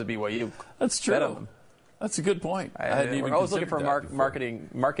fans of BYU. That's true. Bet on them. That's a good point. We're always looking for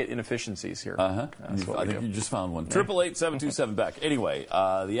market inefficiencies here. I think you just found one. 888-727-BECK. Anyway,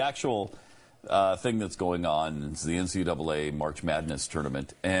 the actual thing that's going on. It's the NCAA March Madness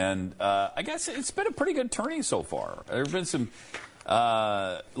tournament. And I guess it's been a pretty good tourney so far. There have been some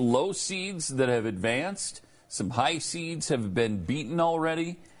low seeds that have advanced. Some high seeds have been beaten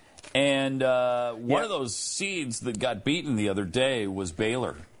already. And one of those seeds that got beaten the other day was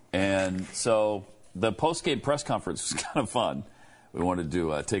Baylor. And so the post-game press conference was kind of fun. We wanted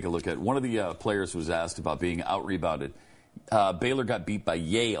to take a look at one of the players was asked about being out-rebounded. Baylor got beat by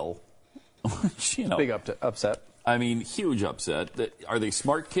Yale. Big upset. I mean, huge upset. Are they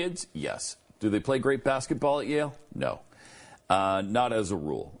smart kids? Yes. Do they play great basketball at Yale? No. Not as a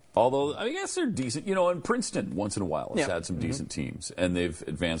rule. Although, I guess they're decent. And Princeton, once in a while, has had some decent teams, and they've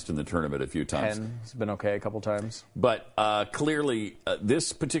advanced in the tournament a few times. It's been okay a couple times. But clearly,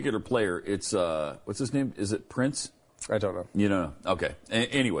 this particular player, it's, what's his name? Is it Prince? I don't know. Okay.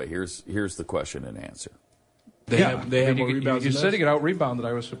 Anyway, here's the question and answer. They have more rebounds. You said he got out-rebounded.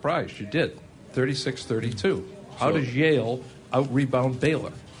 I was surprised. You did. 36-32. How does Yale out-rebound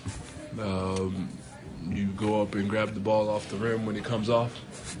Baylor? You go up and grab the ball off the rim when it comes off,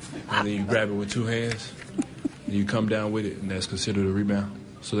 and then you grab it with two hands, and you come down with it, and that's considered a rebound.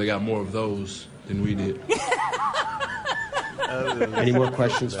 So they got more of those than we did. Any more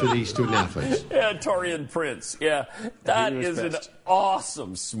questions for the student athletes? Yeah, Torian Prince. Yeah, that is an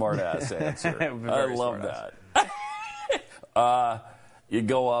awesome smart-ass answer. I love that. You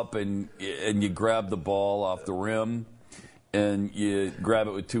go up and you grab the ball off the rim, and you grab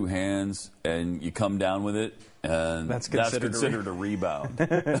it with two hands, and you come down with it, and that's considered a rebound.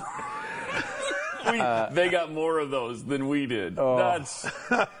 They got more of those than we did. Oh. That's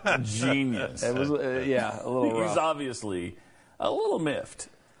genius. It was, a little rough. He's obviously a little miffed,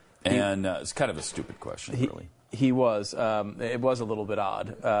 and it's kind of a stupid question, really. He was. It was a little bit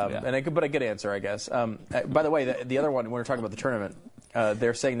odd, but a good answer, I guess. By the way, the other one, when we're talking about the tournament,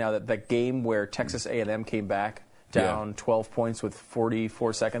 they're saying now that that game where Texas A&M came back down 12 points with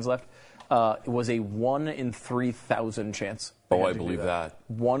 44 seconds left, it was a 1 in 3,000 chance. Oh, I believe that.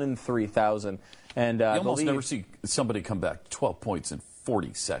 1 in 3,000. And you almost never see somebody come back 12 points in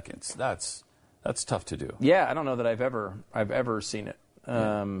 40 seconds. That's tough to do. Yeah, I don't know that I've ever seen it.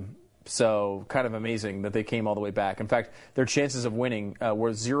 So kind of amazing that they came all the way back. In fact, their chances of winning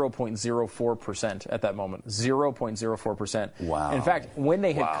were 0.04% at that moment. 0.04%. Wow. In fact, when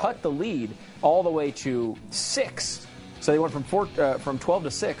they had cut the lead all the way to 6, so they went from 12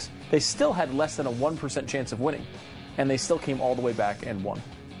 to 6, they still had less than a 1% chance of winning, and they still came all the way back and won.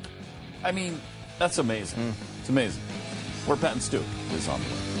 I mean, that's amazing. It's amazing. Where Pat and Stu is on the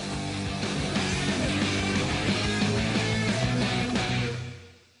way.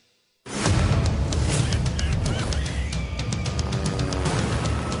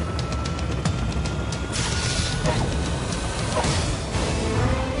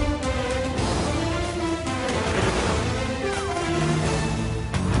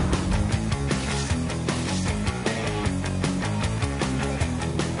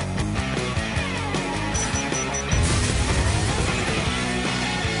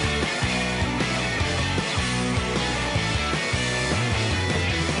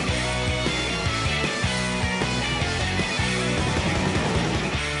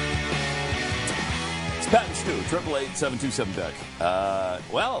 Pat and Stu, 888-727-BECK.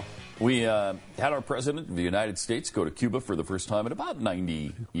 Well, we had our president of the United States go to Cuba for the first time in about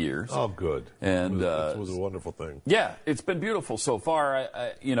 90 years. Oh, good. And it was a wonderful thing. Yeah, it's been beautiful so far.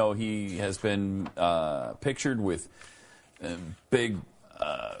 He has been pictured with big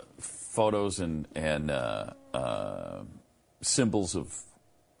photos and symbols of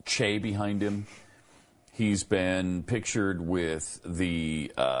Che behind him. He's been pictured with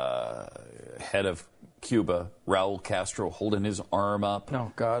the head of Cuba, Raul Castro, holding his arm up.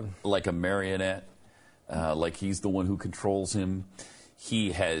 Oh, God. Like a marionette, like he's the one who controls him.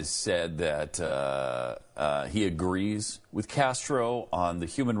 He has said that he agrees with Castro on the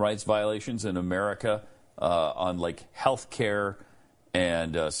human rights violations in America, on like health care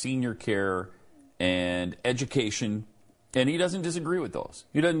and senior care and education, and he doesn't disagree with those.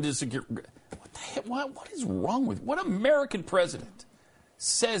 He doesn't disagree. What the heck? What is wrong with what American president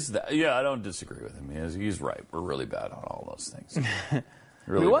says that? Yeah, I don't disagree with him. He's right. We're really bad on all those things.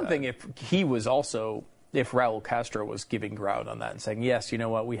 Really one thing, if Raul Castro was giving ground on that and saying, yes, you know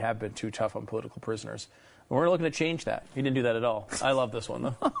what, we have been too tough on political prisoners, we're looking to change that. He didn't do that at all. I love this one,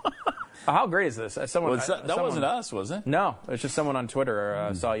 though. How great is this? That wasn't us, was it? No, it's just someone on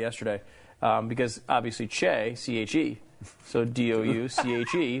Twitter saw yesterday. Because obviously Che, C-H-E, so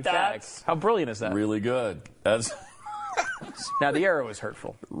D-O-U-C-H-E, facts. How brilliant is that? Really good. That's... Now, the arrow is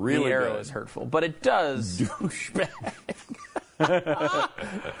hurtful. Really The arrow is hurtful. But it does... Douchebag.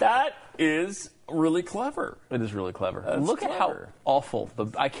 is really clever. It is really clever. That's Look clever. at how awful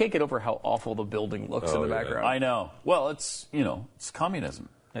I can't get over how awful the building looks in the background. I know. Well, it's communism.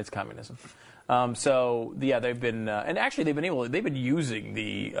 It's communism. They've been and actually they've been using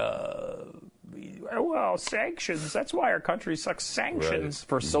the sanctions. That's why our country sucks sanctions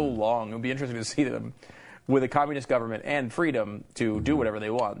for so long. It would be interesting to see them with a communist government and freedom to do whatever they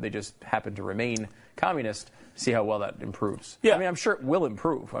want. They just happen to remain communist. See how well that improves. Yeah. I mean, I'm sure it will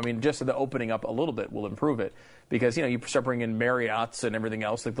improve. I mean, just the opening up a little bit will improve it because, you start bringing in Marriotts and everything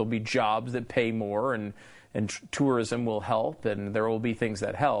else. Like there'll be jobs that pay more and tourism will help and there will be things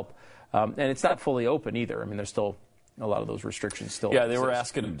that help. And it's not fully open either. I mean, there's still a lot of those restrictions still. Yeah, they were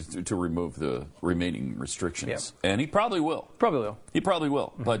asking him to remove the remaining restrictions. Yeah. And he probably will. He probably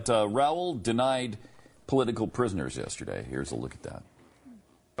will. Mm-hmm. But Raul denied political prisoners yesterday. Here's a look at that.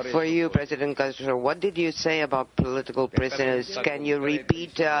 For you, President Castro, what did you say about political prisoners? Can you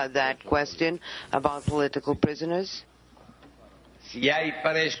repeat that question about political prisoners?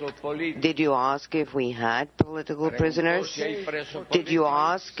 Did you ask if we had political prisoners? Did you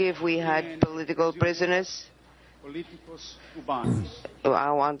ask if we had political prisoners?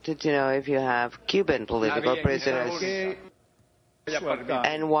 I wanted to know if you have Cuban political prisoners.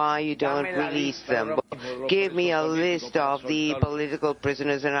 And why you don't release them. Give me a list of the political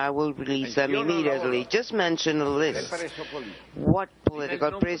prisoners and I will release them immediately. Just mention a list. What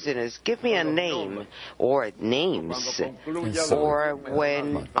political prisoners? Give me a name or names. Or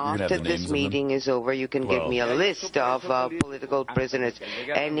when after this meeting is over, you can give me a list of political prisoners.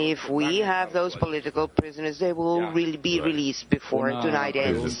 And if we have those political prisoners, they will really be released before tonight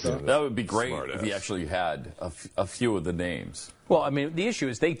ends. That would be great if you actually had a few of the names. Well, I mean, the issue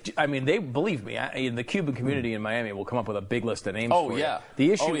is they believe me, the Cuban community in Miami will come up with a big list of names for you.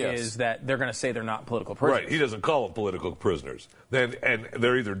 The issue is that they're going to say they're not political prisoners. Right. He doesn't call them political prisoners. And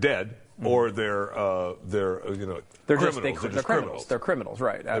they're either dead or they're criminals. They're criminals. They're criminals,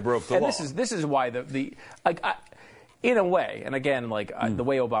 right? They broke the law. And this is why in a way, and again, the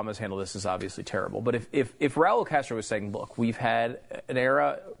way Obama's handled this is obviously terrible. But if Raul Castro was saying, look, we've had an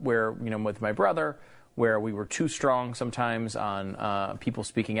era where with my brother, where we were too strong sometimes on people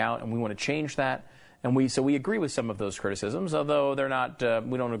speaking out, and we want to change that. And we agree with some of those criticisms, although they're not.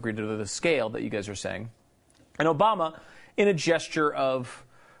 We don't agree to the scale that you guys are saying. And Obama, in a gesture of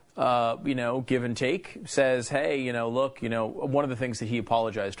give and take, says, hey, look, one of the things that he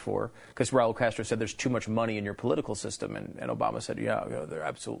apologized for, because Raul Castro said there's too much money in your political system, and Obama said, yeah, there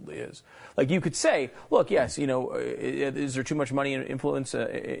absolutely is. Like, you could say, look, yes, is there too much money and influence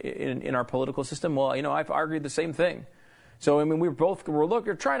in our political system? Well, I've argued the same thing. So, I mean,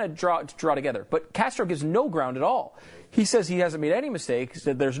 we're trying to draw together. But Castro gives no ground at all. He says he hasn't made any mistakes,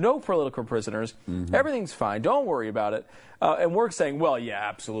 that there's no political prisoners, everything's fine, don't worry about it. And we're saying, well, yeah,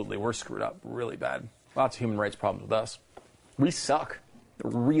 absolutely, we're screwed up really bad. Lots of human rights problems with us. We suck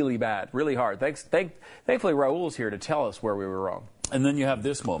really bad, really hard. Thankfully, Raul's here to tell us where we were wrong. And then you have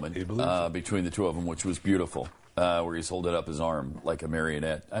this moment between the two of them, which was beautiful, where he's holding up his arm like a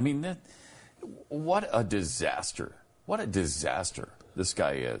marionette. I mean, what a disaster. What a disaster this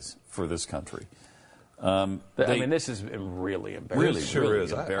guy is for this country. This is really embarrassing.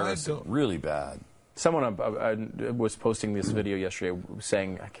 Really embarrassing. Really bad. Someone was posting this video yesterday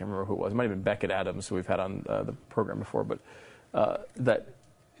saying, I can't remember who it was, it might have been Beckett Adams, who we've had on the program before, but that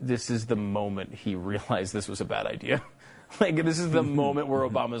this is the moment he realized this was a bad idea. This is the moment where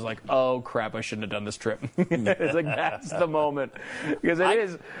Obama's like, oh, crap, I shouldn't have done this trip. It's like, that's the moment. Because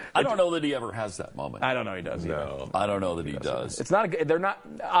I don't know that he ever has that moment. I don't know he does either. I don't know that he does. It's not. They're not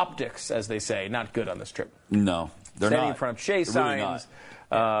optics, as they say, not good on this trip. No, they're Standing not. in front of Shea signs.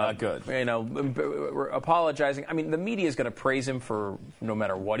 Not good. We're apologizing. I mean, the media is going to praise him for no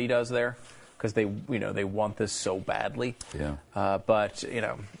matter what he does there, because they want this so badly. Yeah. But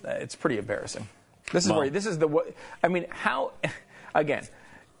it's pretty embarrassing. How, again,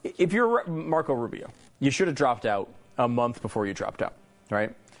 if you're Marco Rubio, you should have dropped out a month before you dropped out,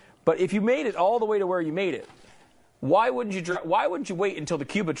 right? But if you made it all the way to where you made it, why wouldn't you wait until the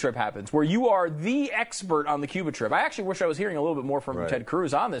Cuba trip happens, where you are the expert on the Cuba trip? I actually wish I was hearing a little bit more from Ted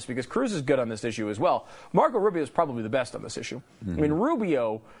Cruz on this, because Cruz is good on this issue as well. Marco Rubio is probably the best on this issue. I mean,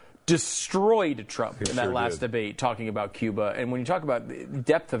 Rubio destroyed Trump in that last debate talking about Cuba. And when you talk about the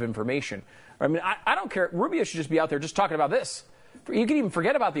depth of information, I mean, I don't care. Rubio should just be out there just talking about this. You can even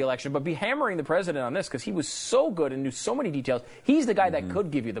forget about the election, but be hammering the president on this, because he was so good and knew so many details. He's the guy that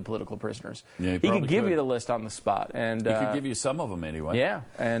could give you the political prisoners. Yeah, he could give you the list on the spot. And he could give you some of them anyway. Yeah,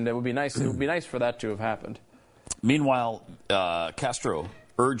 and it would be nice. It would be nice for that to have happened. Meanwhile, Castro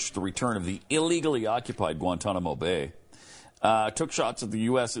urged the return of the illegally occupied Guantanamo Bay. Took shots at the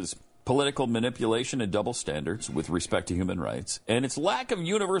U.S.'s political manipulation and double standards with respect to human rights, and its lack of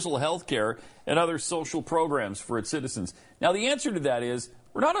universal health care and other social programs for its citizens. Now, the answer to that is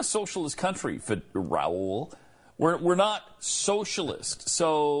we're not a socialist country, Raul. We're not socialist.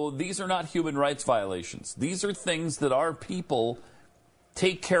 So these are not human rights violations. These are things that our people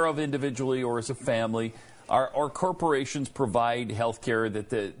take care of individually or as a family. Our corporations provide health care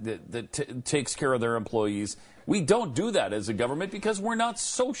that takes care of their employees. We don't do that as a government because we're not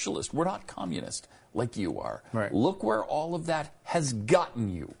socialist. We're not communist like you are. Right. Look where all of that has gotten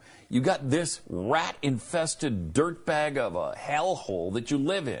you. You got this rat-infested dirtbag of a hellhole that you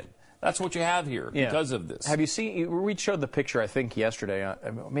live in. That's what you have here because of this. Have you seen, we showed the picture, I think, yesterday,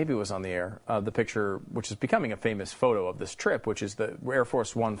 maybe it was on the air, the picture, which is becoming a famous photo of this trip, which is the Air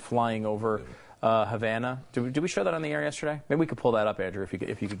Force One flying over Havana. Did we show that on the air yesterday? Maybe we could pull that up, Andrew,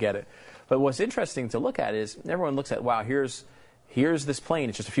 if you could get it. But what's interesting to look at is everyone looks at, wow, here's this plane.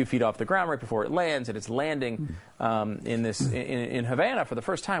 It's just a few feet off the ground right before it lands, and it's landing in Havana for the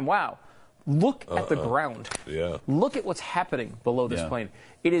first time. Wow. Look at the ground. Yeah. Look at what's happening below this plane.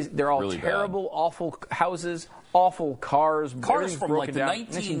 They're all really terrible, awful houses, awful cars. Cars from like the late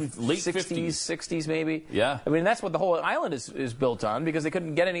 60s, 60s maybe. Yeah. I mean, that's what the whole island is built on because they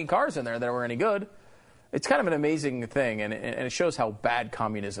couldn't get any cars in there that were any good. It's kind of an amazing thing, and it shows how bad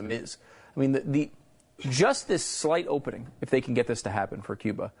communism is. I mean, just this slight opening, if they can get this to happen for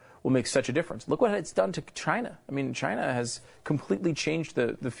Cuba, will make such a difference. Look what it's done to China. I mean, China has completely changed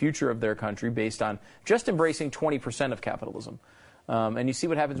the future of their country based on just embracing 20% of capitalism. And you see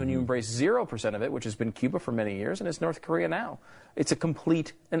what happens when you embrace 0% of it, which has been Cuba for many years, and it's North Korea now. It's a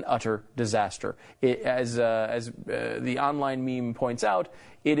complete and utter disaster. As the online meme points out,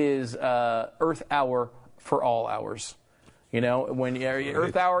 it is Earth Hour for all hours. You know, when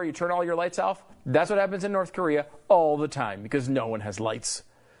Earth Hour, you turn all your lights off. That's what happens in North Korea all the time because no one has lights.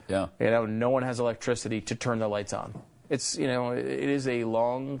 Yeah. You know, no one has electricity to turn the lights on. It's, you know, it is a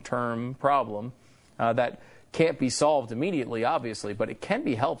long-term problem that can't be solved immediately, obviously, but it can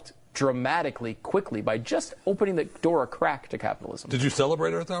be helped dramatically, quickly by just opening the door a crack to capitalism. Did you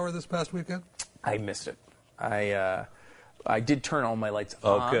celebrate Earth Hour this past weekend? I missed it. I did turn all my lights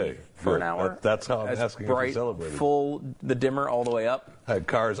on for an hour. That's how I'm asking if you celebrated. Full, the dimmer all the way up. Had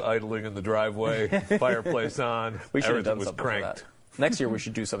cars idling in the driveway, fireplace on. We should have done was something cranked. for that. Next year we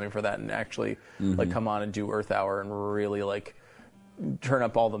should do something for that and actually like come on and do Earth Hour and really like turn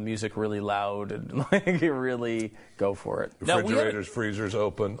up all the music really loud and like really go for it. Refrigerators, freezers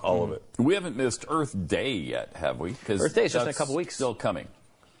open, all of it. We haven't missed Earth Day yet, have we? Because Earth Day is just in a couple weeks. Still coming.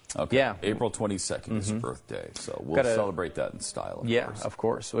 Okay. Yeah. April 22nd is Earth Day, so we'll celebrate that in style. Of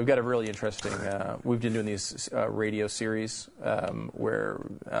course. We've got a really interesting. We've been doing these radio series where.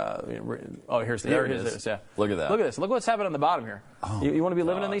 Here it is. Yeah. Look at that. Look at this. Look what's happening on the bottom here. Oh, you want to be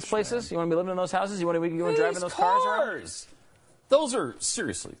living in these places? Man. You want to be living in those houses? You want to be driving those cars around? Those are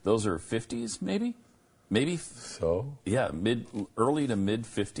seriously. Those are 50s, maybe. Maybe. So. Yeah, early to mid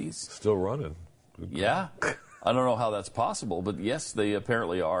 50s. Still running. Yeah. I don't know how that's possible, but yes, they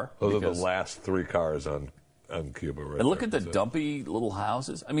apparently are. Those are the last 3 cars on Cuba, right? And look at the dumpy little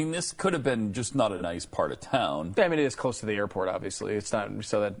houses. I mean, this could have been just not a nice part of town. Yeah, I mean, it is close to the airport, obviously. It's not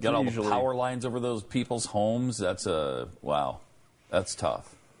so that got all the power lines over those people's homes. That's wow, that's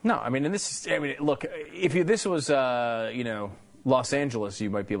tough. No, I mean, and this is. I mean, look, if this was, Los Angeles, you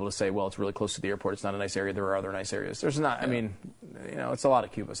might be able to say, well, it's really close to the airport. It's not a nice area. There are other nice areas. There's not. Yeah. I mean, it's a lot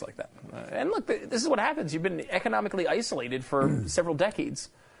of Cubas like that. And look, this is what happens. You've been economically isolated for several decades.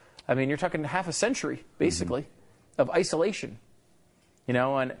 I mean, you're talking half a century, basically, of isolation.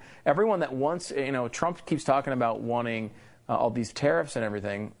 And everyone that wants, Trump keeps talking about wanting all these tariffs and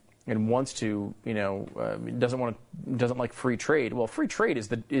everything, and wants to, doesn't like free trade. Well, free trade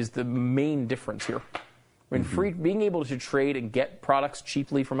is the main difference here. I mean, being able to trade and get products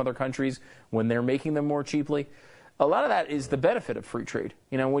cheaply from other countries when they're making them more cheaply, a lot of that is the benefit of free trade.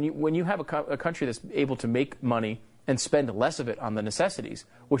 When you have a country that's able to make money and spend less of it on the necessities,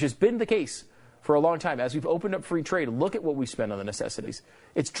 which has been the case for a long time. As we've opened up free trade, look at what we spend on the necessities.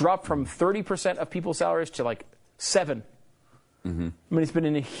 It's dropped from 30% of people's salaries to like 7%. I mean, it's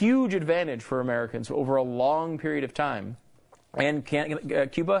been a huge advantage for Americans over a long period of time. And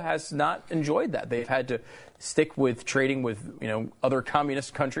Cuba has not enjoyed that. They've had to stick with trading with other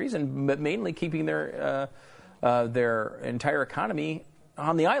communist countries and mainly keeping their entire economy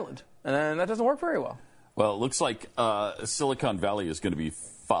on the island, and that doesn't work very well. Well, it looks like Silicon Valley is going to be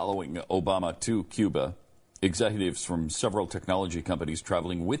following Obama to Cuba. Executives from several technology companies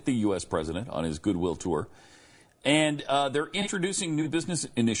traveling with the U.S. president on his goodwill tour, and they're introducing new business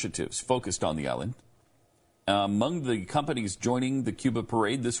initiatives focused on the island. Among the companies joining the Cuba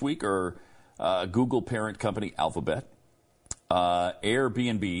parade this week are Google parent company Alphabet,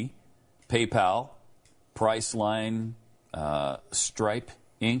 Airbnb, PayPal, Priceline, Stripe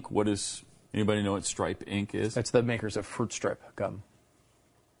Inc. What is anybody know what Stripe Inc. is? It's the makers of Fruit Stripe gum.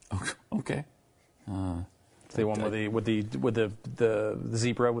 Okay. It's the one with the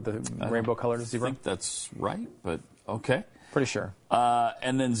zebra with the rainbow colored zebra. I think that's right, but okay. Pretty sure.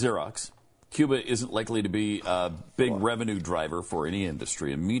 And then Xerox. Cuba isn't likely to be a big revenue driver for any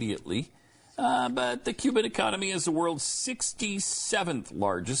industry immediately, but the Cuban economy is the world's 67th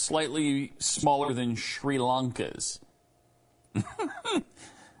largest, slightly smaller than Sri Lanka's,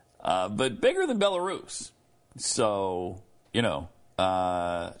 but bigger than Belarus. So,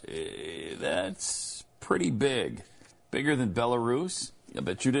 that's pretty big. Bigger than Belarus? I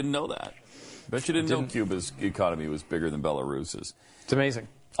bet you didn't know that. I bet you didn't know Cuba's economy was bigger than Belarus's. It's amazing.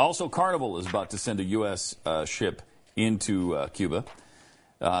 Also, Carnival is about to send a U.S. ship into Cuba.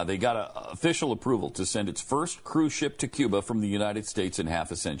 They got official approval to send its first cruise ship to Cuba from the United States in half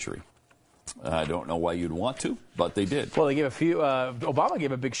a century. I don't know why you'd want to, but they did. Well, they gave Obama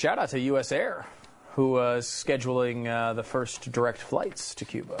gave a big shout out to U.S. Air, who was scheduling the first direct flights to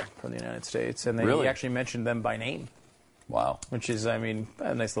Cuba from the United States. And he actually mentioned them by name. Wow. Which is, a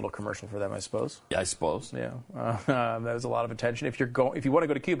nice little commercial for them, I suppose. Yeah, I suppose. Yeah. That was a lot of attention. If you want to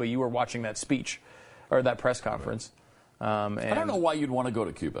go to Cuba, you were watching that speech or that press conference. I don't know why you'd want to go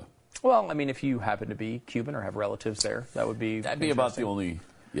to Cuba. Well, if you happen to be Cuban or have relatives there, that'd be about the only...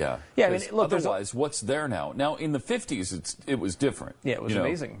 Yeah. Yeah. Look. Otherwise, what's there now? Now, in the 50s, it was different. Yeah, it was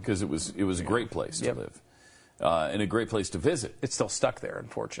amazing because it was a great place to live, and a great place to visit. It's still stuck there,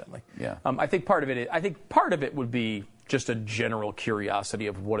 unfortunately. Yeah. I think part of it would be just a general curiosity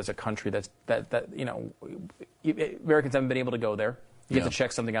of what is a country that Americans haven't been able to go there. You get to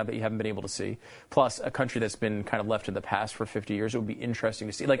check something out that you haven't been able to see. Plus, a country that's been kind of left in the past for 50 years. It would be interesting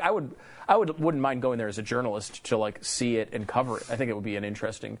to see. Like, I wouldn't mind going there as a journalist to see it and cover it. I think it would be an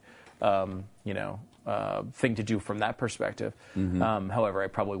interesting, thing to do from that perspective. Mm-hmm. However, I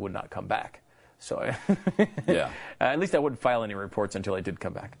probably would not come back. So, at least I wouldn't file any reports until I did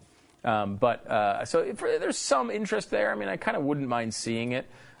come back. So there's some interest there. I kind of wouldn't mind seeing it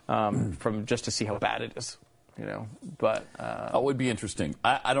from just to see how bad it is. But it would be interesting.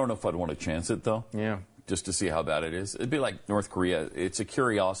 I don't know if I'd want to chance it though. Yeah, just to see how bad it is. It'd be like North Korea. It's a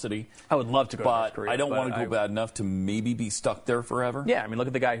curiosity. I would love to go to North Korea, I don't want to go bad enough to maybe be stuck there forever. Yeah, look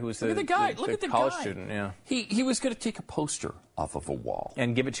at the guy who was the college student. Yeah, he was going to take a poster off of a wall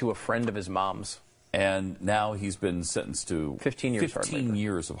and give it to a friend of his mom's. And now he's been sentenced to 15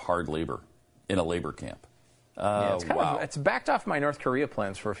 years of hard labor in a labor camp. It's backed off my North Korea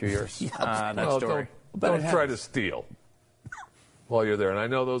plans for a few years. That story. Don't try to steal while you're there. And I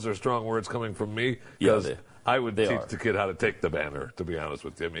know those are strong words coming from me because I would teach the kid how to take the banner, to be honest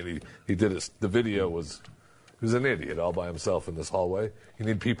with you. He did it. The video was... He was an idiot all by himself in this hallway. You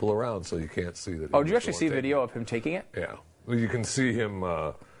need people around so you can't see that. Oh, did you actually see video of him taking it? Yeah. Well, you can see him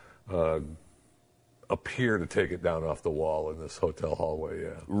appear to take it down off the wall in this hotel hallway,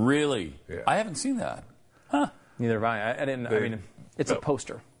 yeah. Really? Yeah. I haven't seen that. Huh. Neither have I. I didn't... it's a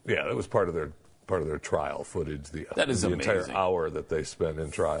poster. Yeah, that was part of their trial footage. That is the amazing. Entire hour that they spent in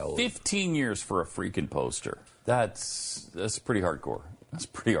trial. 15 years for a freaking poster. That's pretty hardcore. That's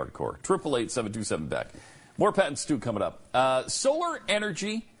pretty hardcore. 888-727-BECK. More Pat and Stu coming up. Solar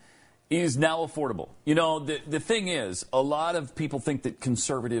energy is now affordable. The thing is, a lot of people think that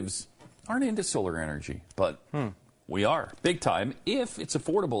conservatives aren't into solar energy, but we are big time if it's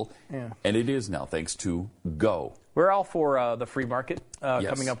affordable, and it is now thanks to Go. We're all for the free market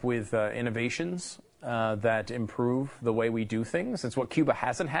coming up with innovations that improve the way we do things. It's what Cuba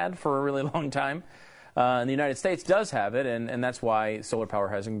hasn't had for a really long time. And the United States does have it, and that's why solar power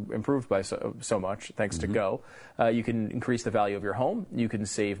has improved by so much, thanks to Go. You can increase the value of your home. You can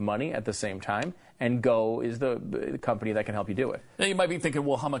save money at the same time, and Go is the company that can help you do it. Now, you might be thinking,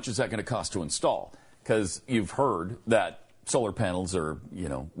 well, how much is that going to cost to install? Because you've heard that solar panels are,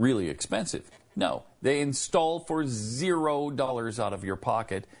 really expensive. No, they install for $0 out of your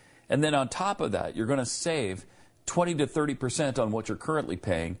pocket, and then on top of that, you're going to save 20 to 30% on what you're currently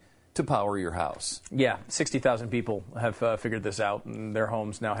paying to power your house. Yeah, 60,000 people have figured this out, and their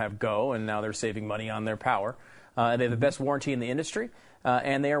homes now have Go, and now they're saving money on their power. They have the best warranty in the industry,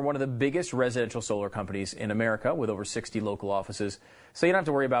 and they are one of the biggest residential solar companies in America with over 60 local offices. So you don't have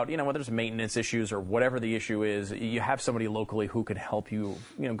to worry about, whether there's maintenance issues or whatever the issue is. You have somebody locally who can help you,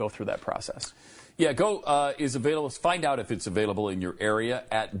 go through that process. Yeah, Go is available. Find out if it's available in your area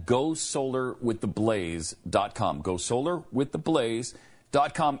at GoSolarWithTheBlaze.com. GoSolarWithTheBlaze.com.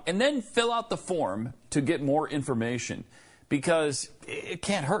 tripleaight727back.com, and then fill out the form to get more information, because it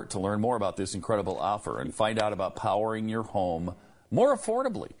can't hurt to learn more about this incredible offer and find out about powering your home more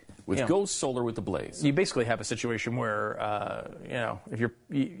affordably with Go Solar with the Blaze. You basically have a situation where, if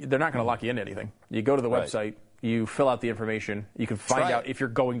they're not going to lock you into anything. You go to the website, you fill out the information, you can find out if you're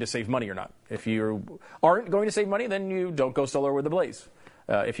going to save money or not. If you aren't going to save money, then you don't go solar with the Blaze.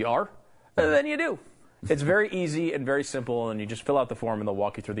 If you are, then you do. It's very easy and very simple, and you just fill out the form and they'll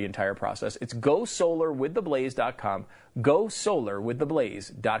walk you through the entire process. It's GoSolarWithTheBlaze.com.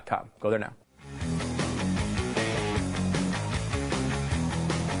 GoSolarWithTheBlaze.com. Go there now.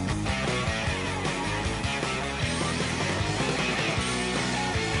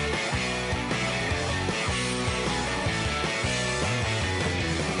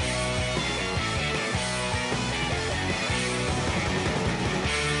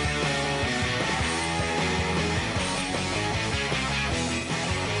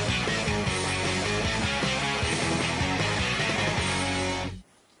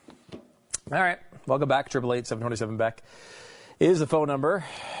 All right. Welcome back. 888-727-BECK is the phone number.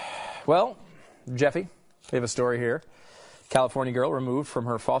 Well, Jeffy, we have a story here. California girl removed from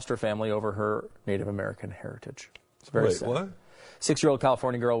her foster family over her Native American heritage. It's very sad. What? 6-year-old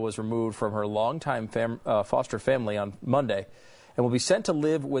California girl was removed from her longtime foster family on Monday and will be sent to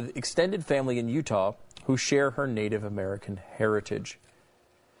live with extended family in Utah who share her Native American heritage.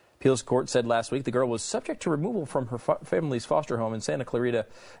 Appeals court said last week the girl was subject to removal from her family's foster home in Santa Clarita,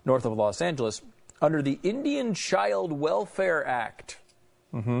 north of Los Angeles, under the Indian Child Welfare Act,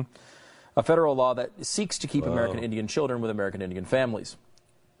 a federal law that seeks to keep American Indian children with American Indian families.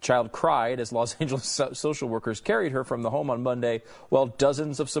 The child cried as Los Angeles social workers carried her from the home on Monday, while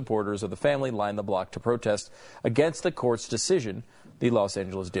dozens of supporters of the family lined the block to protest against the court's decision, the Los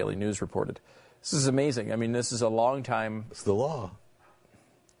Angeles Daily News reported. This is amazing. I mean, this is a long time. It's the law.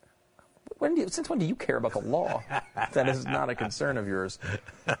 Since when do you care about the law? That is not a concern of yours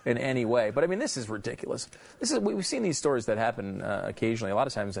in any way. But I mean, this is ridiculous. We've seen these stories that happen occasionally. A lot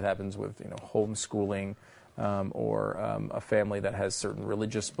of times it happens with homeschooling or a family that has certain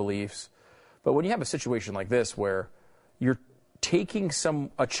religious beliefs. But when you have a situation like this where you're taking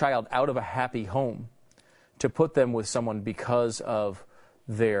a child out of a happy home to put them with someone because of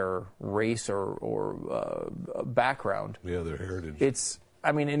their race or background, their heritage.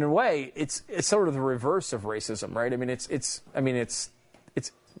 In a way, it's sort of the reverse of racism, right? I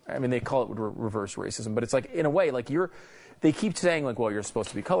mean, they call it reverse racism, but it's like, in a way, like they keep saying, like, well, you're supposed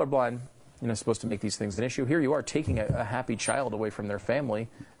to be colorblind, you're not supposed to make these things an issue. Here you are taking a happy child away from their family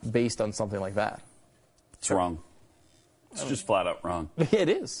based on something like that. It's wrong. It's just flat out wrong. It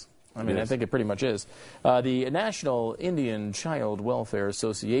is. I think it pretty much is. The National Indian Child Welfare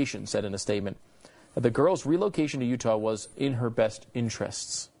Association said in a statement, the girl's relocation to Utah was in her best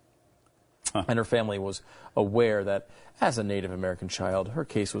interests. And her family was aware that, as a Native American child, her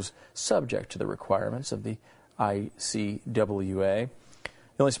case was subject to the requirements of the ICWA.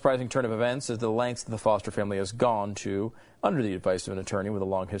 The only surprising turn of events is the lengths the foster family has gone to, under the advice of an attorney with a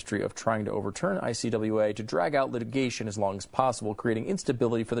long history of trying to overturn ICWA, to drag out litigation as long as possible, creating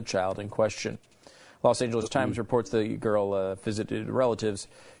instability for the child in question. Los Angeles Times reports the girl visited relatives.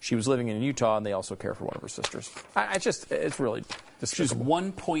 She was living in Utah, and they also care for one of her sisters. It's really despicable. She's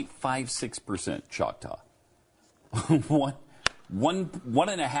 1.56% Choctaw.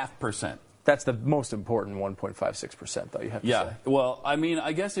 1.5%. That's the most important 1.56%, though, you have to say. Well, I mean,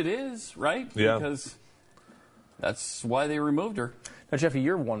 I guess it is, right? Yeah. Because that's why they removed her. Now, Jeffy,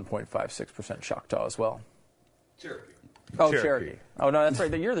 you're 1.56% Choctaw as well. Cherokee. Oh, Cherokee. Oh, no, that's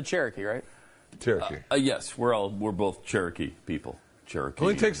right. You're the Cherokee, right? Cherokee. Yes, we're both Cherokee people. Cherokee.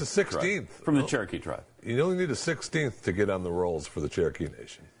 Only takes a 16th from the Cherokee tribe. You only need a 16th to get on the rolls for the Cherokee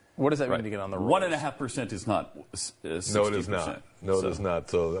Nation. What does that mean to get on the rolls? 1.5% is not 60%. No, it is not. It is not.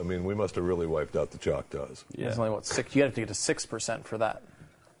 So, I mean, we must have really wiped out the Choctaws. Yeah. It's only, 6? You have to get to 6% for that,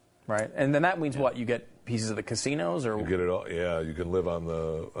 right? And then that means what? You get pieces of the casinos, or you get it all? Yeah, you can live on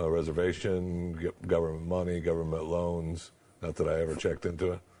the reservation, get government money, government loans. Not that I ever checked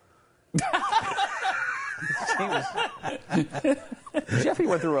into it. Jeffy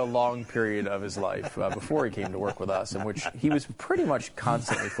went through a long period of his life before he came to work with us, in which he was pretty much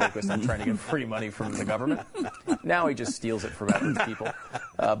constantly focused on trying to get free money from the government. Now he just steals it from average people.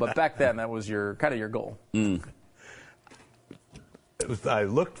 But back then, that was your goal. I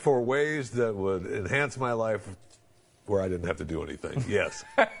looked for ways that would enhance my life where I didn't have to do anything. Yes.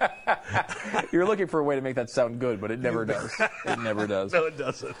 You're looking for a way to make that sound good, but it never does. It never does. No, it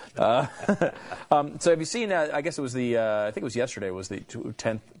doesn't. So have you seen, I guess it was I think it was yesterday, was the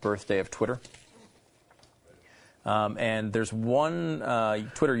 10th birthday of Twitter. And there's one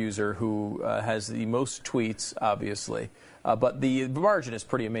Twitter user who has the most tweets, obviously, but the margin is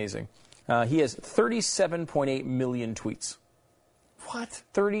pretty amazing. He has 37.8 million tweets. What?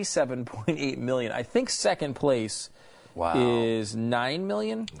 37.8 million. I think second place is 9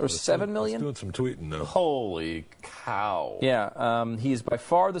 million or 7 million. Doing some tweeting now. Holy cow. Yeah, he's by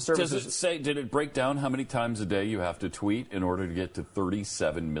far the service. Did it break down how many times a day you have to tweet in order to get to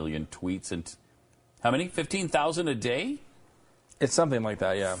 37 million tweets? And how many? 15,000 a day? It's something like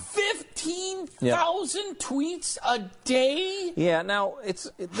that, yeah. 15,000 tweets a day? Yeah, now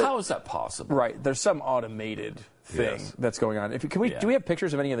how is that possible? Right, there's some automated thing that's going on. Do we have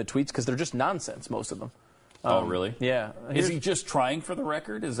pictures of any of the tweets? Because they're just nonsense, most of them. Oh, really? Yeah. Is he just trying for the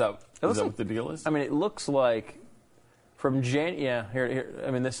record? Is that what the deal is? I mean, it looks like from here.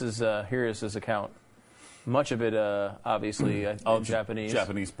 I mean, this is here is his account. Much of it, obviously, Japanese.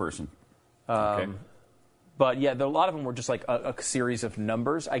 Japanese person. Okay. But yeah, a lot of them were just like a series of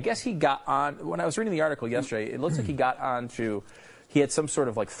numbers. I guess he got on when I was reading the article yesterday. It looks like he got on to. He had some sort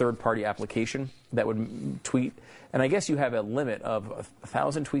of like third-party application that would tweet, and I guess you have a limit of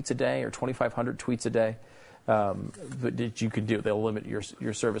 1,000 tweets a day or 2,500 tweets a day. That you could do. They'll limit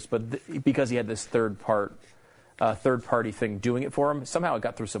your service, but because he had this third party thing doing it for him, somehow it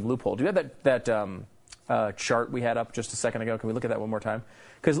got through some loophole. Do you have that chart we had up just a second ago? Can we look at that one more time?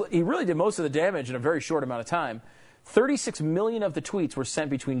 Because he really did most of the damage in a very short amount of time. 36 million of the tweets were sent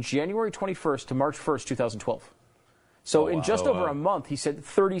between January 21st to March 1st, 2012. So in just over a month, he sent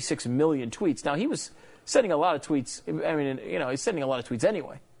 36 million tweets. Now, he was sending a lot of tweets. I mean, he's sending a lot of tweets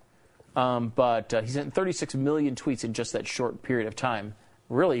anyway. But he sent 36 million tweets in just that short period of time.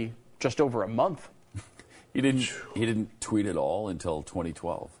 Really, just over a month. He didn't tweet at all until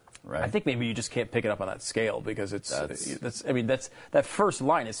 2012, right? I think maybe you just can't pick it up on that scale because that first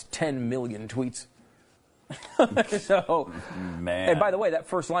line is 10 million tweets. So, man. And by the way, that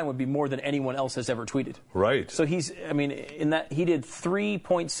first line would be more than anyone else has ever tweeted. Right. So he did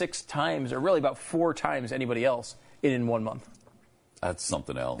 3.6 times, or really about 4 times anybody else in 1 month. That's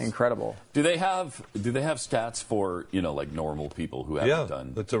something else. Incredible. Do they have stats for like normal people who haven't done?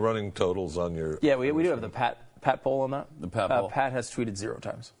 Yeah, that's a running totals on your. Yeah, we do have the Pat poll on that. The Pat poll. Pat has tweeted 0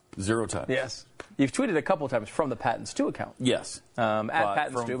 times. 0 times. Yes. You've tweeted a couple of times from the Pat and Stu account. Yes. At Pat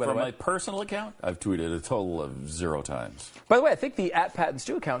and Stu, by the way. From my personal account, I've tweeted a total of 0 times. By the way, I think the at Pat and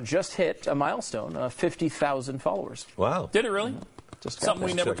Stu account just hit a milestone, 50,000 followers. Wow. Did it really? Just something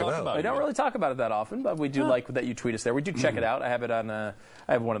we never talk about. We don't really talk about it that often, but we do like that you tweet us there. We do check it out. I have it on. I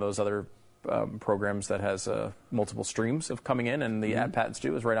have one of those other programs that has multiple streams of coming in, and the at Pat and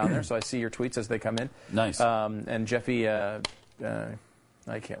Stu is right on there, so I see your tweets as they come in. Nice. And Jeffy, I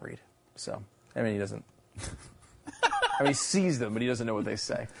can't read, so I mean he doesn't. I mean he sees them, but he doesn't know what they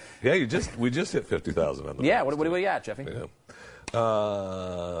say. Yeah, we just hit 50,000 on the. Yeah, what are we at, Jeffy?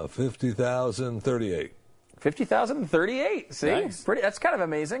 Yeah. 50,038. 50,038. See, nice. That's kind of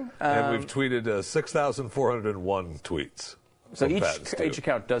amazing. And we've tweeted 6,401 tweets. So each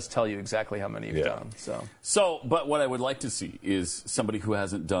account does tell you exactly how many you've done. So, but what I would like to see is somebody who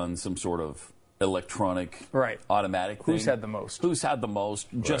hasn't done some sort of electronic, automatic thing. Who's had the most? Who's had the most?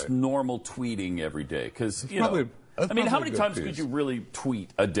 Just normal tweeting every day, because how many times could you really tweet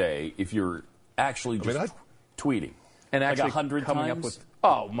a day if you're actually just tweeting? And actually like 100 coming times?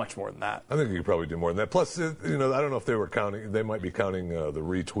 Up with much more than that. I think you could probably do more than that. Plus, I don't know if they were counting. They might be counting the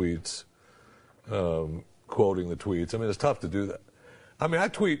retweets, quoting the tweets. I mean, it's tough to do that. I mean, I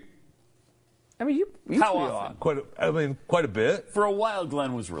tweet. I mean, you how tweet often? Quite a bit. For a while,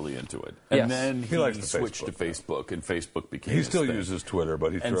 Glenn was really into it, and then he likes switched to Facebook, and Facebook became. He still uses Twitter,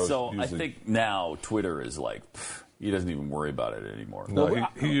 but he throws. And so I think now Twitter is like. He doesn't even worry about it anymore. No,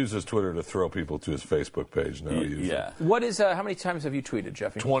 he uses Twitter to throw people to his Facebook page now. Yeah. What is? How many times have you tweeted,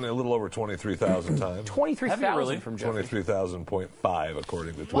 Jeffy? A little over 23,000 times. 23,000 really? from Jeffy. 23,000.5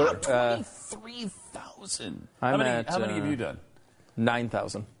 according to Twitter. Wow, 23,000. How many have you done?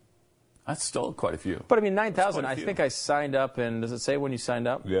 9,000. That's still quite a few. But I mean, 9,000. I think I signed up, and does it say when you signed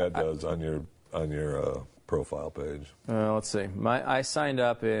up? Yeah, it does on your profile page. Let's see. I signed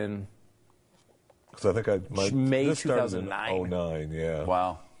up in. Because I think May this 2009. 2009, yeah.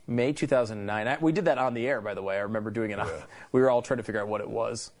 Wow. May 2009. We did that on the air, by the way. I remember doing it. We were all trying to figure out what it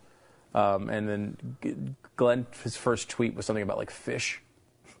was. And then Glenn, his first tweet was something about like fish.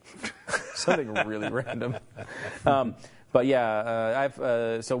 Something really random. But yeah,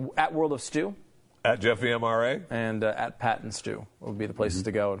 so at World of Stew. At Jeffy MRA. And at Pat and Stu would be the places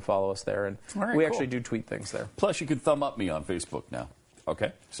to go and follow us there. And we actually do tweet things there. Plus, you can thumb up me on Facebook now.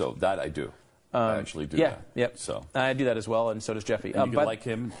 Okay? So that I do. I actually do that. Yep. So I do that as well, and so does Jeffy. And you can like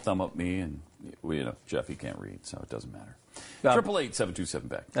him, thumb up me, and Jeffy can't read, so it doesn't matter.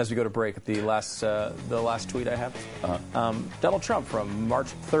 888-727-BECK. As we go to break, the last tweet I have. Donald Trump from March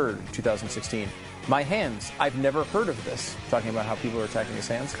 3rd, 2016. My hands, I've never heard of this. Talking about how people are attacking his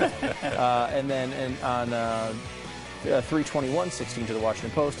hands. And then on 3/21/16 to the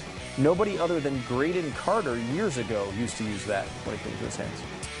Washington Post, nobody other than Graydon Carter years ago used to use that when it came to his hands.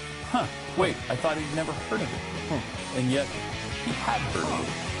 Huh. Wait, I thought he'd never heard of it. And yet, he had heard of it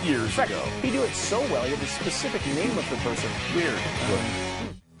years ago. He knew it so well, he had the specific name of the person. Weird.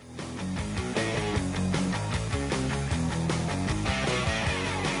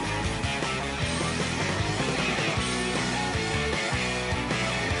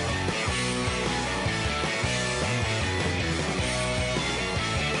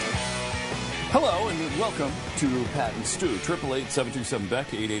 Hello and welcome to Pat and Stu.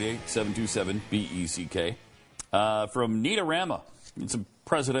 888-727-BECK, 888-727-BECK. From Neatorama, some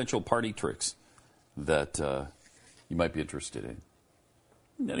presidential party tricks that you might be interested in.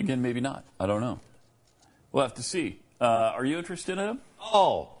 And then again, maybe not. I don't know. We'll have to see. Are you interested in them?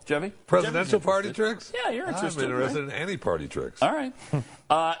 Oh. Jeffy? Presidential party tricks? Yeah, you're interested. I'm interested in any party tricks. All right.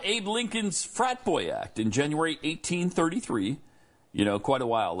 Abe Lincoln's Frat Boy Act in January 1833. Quite a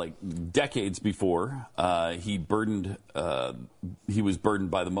while, like decades before, he was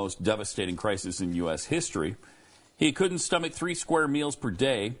burdened by the most devastating crisis in U.S. history. He couldn't stomach 3 square meals per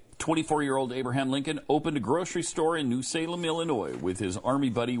day. 24-year-old Abraham Lincoln opened a grocery store in New Salem, Illinois, with his Army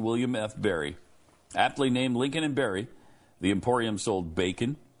buddy William F. Berry. Aptly named Lincoln and Berry, the Emporium sold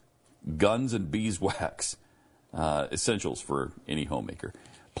bacon, guns, and beeswax, essentials for any homemaker.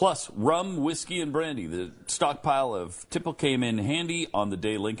 Plus, rum, whiskey, and brandy. The stockpile of tipple came in handy on the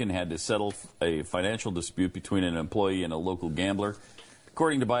day Lincoln had to settle a financial dispute between an employee and a local gambler.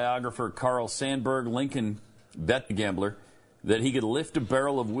 According to biographer Carl Sandburg, Lincoln bet the gambler that he could lift a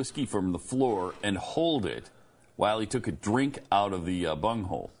barrel of whiskey from the floor and hold it while he took a drink out of the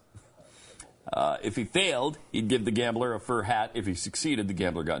bunghole. If he failed, he'd give the gambler a fur hat. If he succeeded, the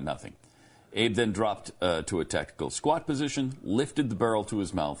gambler got nothing. Abe then dropped to a tactical squat position, lifted the barrel to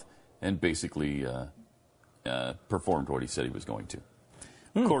his mouth, and basically performed what he said he was going to.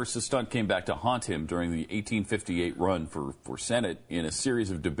 Of course, the stunt came back to haunt him during the 1858 run for Senate. In a series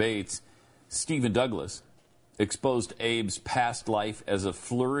of debates, Stephen Douglas exposed Abe's past life as a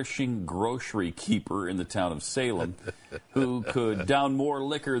flourishing grocery keeper in the town of Salem, who could down more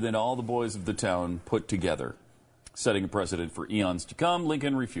liquor than all the boys of the town put together. Setting a precedent for eons to come,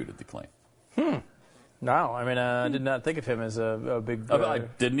 Lincoln refuted the claim. No, I mean, I did not think of him as a big I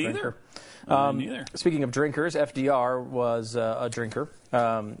didn't drinker. Either. Speaking of drinkers, FDR was a drinker,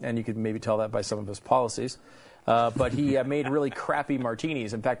 and you could maybe tell that by some of his policies. But he made really crappy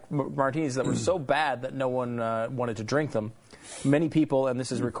martinis. In fact, martinis that were so bad that no one wanted to drink them. Many people, and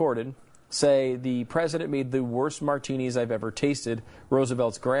this is recorded, say the president made the worst martinis I've ever tasted.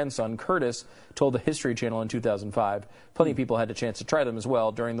 Roosevelt's grandson, Curtis, told the History Channel in 2005. Plenty of people had a chance to try them as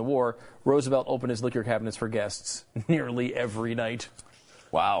well. During the war, Roosevelt opened his liquor cabinets for guests nearly every night.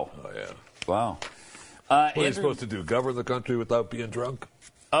 Wow. Oh, yeah. Wow. What are you supposed to do, govern the country without being drunk?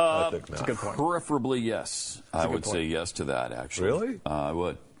 I think not. That's a good point. Preferably, yes. I would say yes to that, actually. Really? I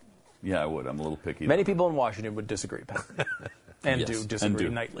would. Yeah, I would. I'm a little picky. Many people in Washington would disagree, Pat. And do disagree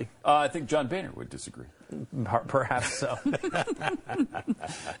nightly. I think John Boehner would disagree. Perhaps so.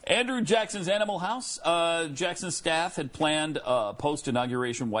 Andrew Jackson's Animal House. Jackson's staff had planned a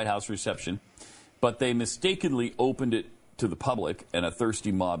post-inauguration White House reception, but they mistakenly opened it to the public, and a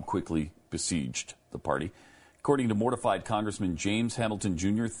thirsty mob quickly besieged the party. According to mortified Congressman James Hamilton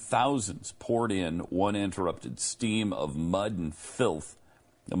Jr., thousands poured in uninterrupted steam of mud and filth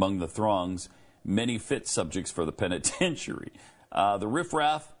among the throngs, many fit subjects for the penitentiary. The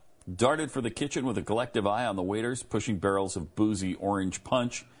riffraff darted for the kitchen with a collective eye on the waiters, pushing barrels of boozy orange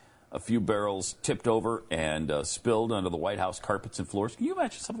punch. A few barrels tipped over and spilled onto the White House carpets and floors. Can you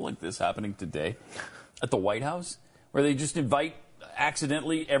imagine something like this happening today at the White House, where they just invite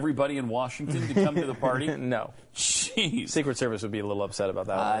accidentally everybody in Washington to come to the party? No. Jeez. Secret Service would be a little upset about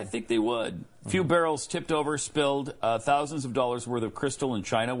that. I think they would. A few barrels tipped over, spilled. Thousands of dollars worth of crystal and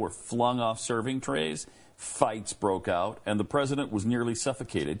china were flung off serving trays. Fights broke out, and the president was nearly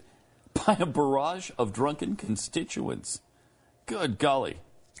suffocated by a barrage of drunken constituents. Good golly.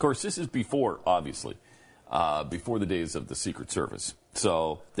 Of course, this is before, obviously, before the days of the Secret Service.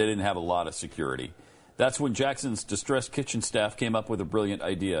 So they didn't have a lot of security. That's when Jackson's distressed kitchen staff came up with a brilliant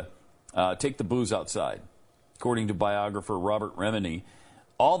idea. Take the booze outside. According to biographer Robert Remini,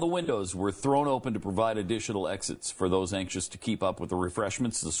 All the windows were thrown open to provide additional exits for those anxious to keep up with the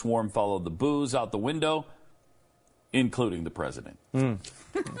refreshments. The swarm followed the booze out the window, including the president. The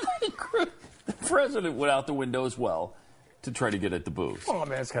president went out the window as well to try to get at the booze. Oh,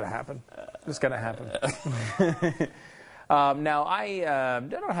 man, it's going to happen. It's going to happen. Now, I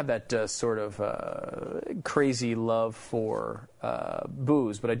don't have that sort of crazy love for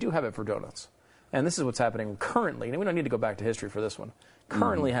booze, but I do have it for donuts. And this is what's happening currently. And we don't need to go back to history for this one.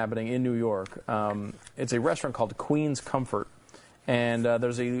 Currently happening in New York. It's a restaurant called Queen's Comfort. And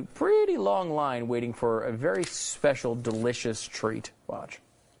there's a pretty long line waiting for a very special, delicious treat. Watch.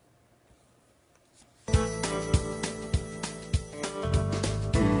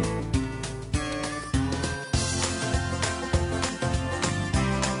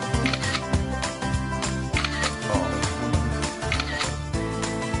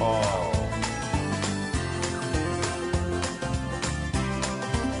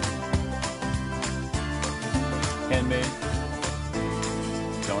 Handmade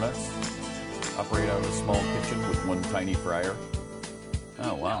donuts operate out of a small kitchen with one tiny fryer.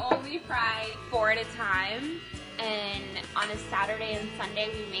 Oh, wow. We only fry 4 at a time, and on a Saturday and Sunday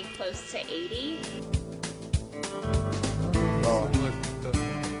we make close to 80.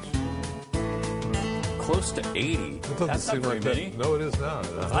 Close to 80? That's not very many. No, it is not.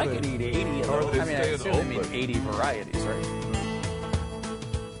 I could eat 80. I assume they mean 80 varieties, right?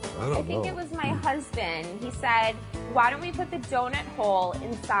 I think it was my husband. He said, why don't we put the donut hole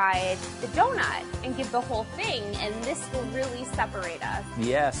inside the donut and give the whole thing, and this will really separate us.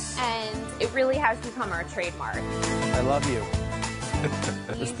 Yes. And it really has become our trademark. I love you.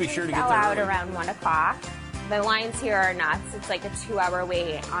 Just be sure to get sell that out early. around 1 o'clock. The lines here are nuts. It's like a 2-hour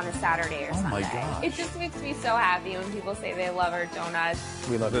wait on a Saturday or Sunday. my gosh. It just makes me so happy when people say they love our donuts.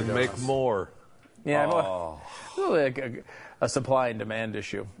 We love your Then donuts. make more. Yeah, like a supply and demand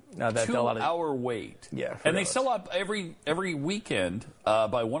issue. That 2-hour wait. Yeah, and they sell out every weekend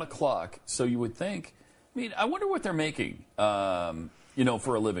by 1 o'clock. So you would think. I mean, I wonder what they're making.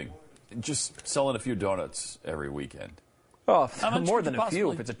 For a living, just selling a few donuts every weekend. Oh, How much more could than you a few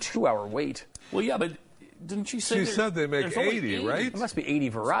possibly- if it's a 2-hour wait. Well, yeah, but didn't she say? She said they make there's only 80, right? It must be 80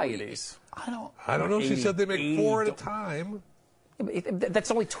 varieties. I don't know. She 80 said they make 4 at a 80 time.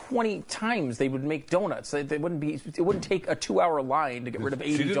 That's only 20 times they would make donuts. They wouldn't be. It wouldn't take a 2-hour line to get rid of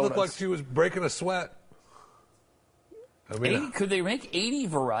 80 She didn't donuts. look like she was breaking a sweat. I mean, could they make 80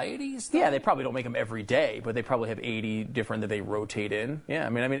 varieties? Yeah, they probably don't make them every day, but they probably have 80 different that they rotate in. Yeah, I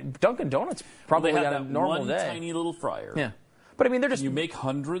mean, Dunkin' Donuts probably they have got that a normal one day. tiny little fryer. Yeah, but I mean, they're just. You make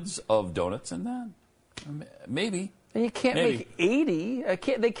hundreds of donuts in that? Maybe. And you can't make 80.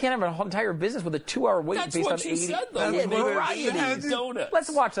 They can't have an entire business with a 2-hour wait That's based what on she 80. said, though. Yeah, Varieties donuts.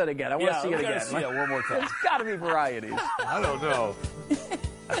 Let's watch that again. I want to see it we gotta again. see it one more time. It's got to be varieties. I don't know.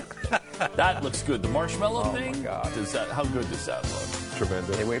 That looks good. The marshmallow thing. My God. How good does that look?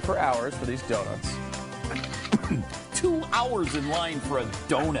 Tremendous. They wait for hours for these donuts. 2 hours in line for a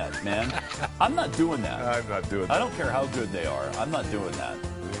donut, man. I'm not doing that. I'm not doing that. I don't care how good they are. I'm not doing that.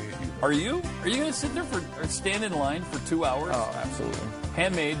 Are you? Are you going to sit there or stand in line for 2 hours? Oh, absolutely.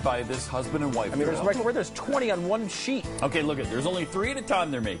 Handmade by this husband and wife. I mean, there's 20 on one sheet. Okay, look at. There's only 3 at a time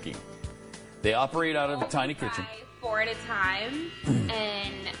they're making. They operate out of a tiny kitchen. 4 at a time,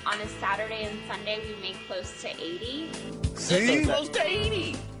 and on a Saturday and Sunday we make close to 80. See? Close to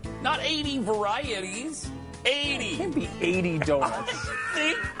 80. Not 80 varieties. 80. It can't be 80 donuts.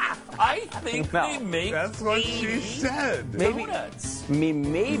 I think No. they make. That's what she said. Donuts.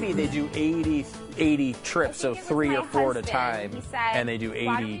 Maybe they do 80 trips, so I think it was 3 my or 4 at a husband. time, He said, and they do why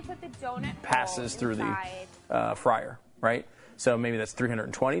don't we 80 put the donut passes hole through inside? the fryer, right? So maybe that's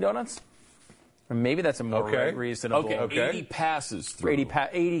 320 donuts. Or maybe that's a more reasonable. Okay, 80 passes through. 80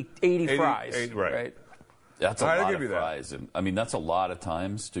 fries, 80, right. That's a All right, I'll lot give of you that. fries. And, I mean, that's a lot of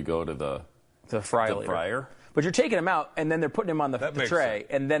times to go to the fryer. But you're taking them out, and then they're putting them on the tray,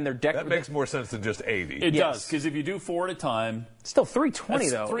 and then they're That makes more sense than just 80. It does, because if you do 4 at a time. Still 320,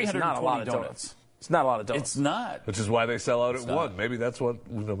 that's though. It's not a lot of 320 donuts. It's not a lot of donuts. It's not. Which is why they sell out It's at not. 1. Maybe that's what,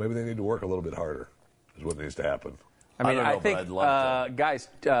 maybe they need to work a little bit harder, is what needs to happen. I mean, don't know, I think, but I'd love guys,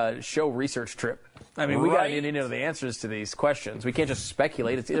 show research trip. I mean, we got to need to know the answers to these questions. We can't just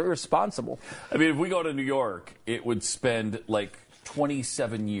speculate. It's irresponsible. I mean, if we go to New York, it would spend like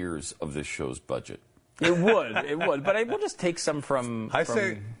 27 years of this show's budget. It would. But we'll just take some from. I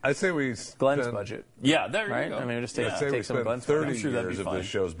say we Glenn's spend, budget. Yeah, there right? you go. I mean, just I'd say we take some spend Glenn's 30 budget. I'm sure that'd years be of fine. this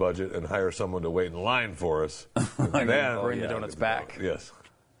show's budget and hire someone to wait in line for us. and Bring then the donuts back. Yes.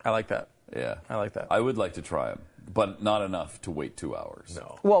 I like that. Yeah. I like that. I would like to try them. but not enough to wait 2 hours.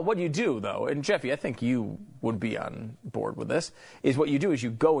 No. Well, what you do, though, and Jeffy, I think you would be on board with this, is what you do is you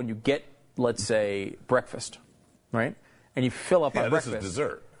go and you get, let's say, breakfast, right? And you fill up on breakfast. This is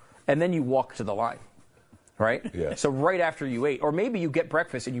dessert. And then you walk to the line, right? Yeah. So right after you ate, or maybe you get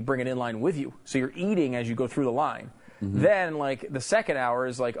breakfast and you bring it in line with you. So you're eating as you go through the line. Then, like, the second hour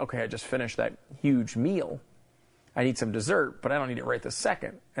is like, okay, I just finished that huge meal. I need some dessert, but I don't need it right this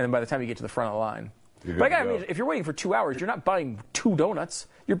second. And then by the time you get to the front of the line. But I mean, if you're waiting for 2 hours, you're not buying 2 donuts.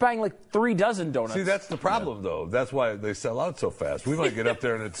 You're buying like 3 dozen donuts. See, that's the problem, though. That's why they sell out so fast. We might get up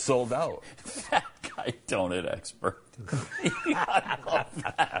there and it's sold out. Fat guy donut expert. I love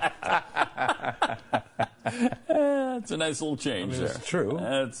that. That's a nice little change there. It's true.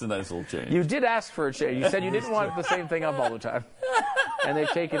 That's a nice little change. You did ask for a change. You said you didn't want the same thing up all the time. And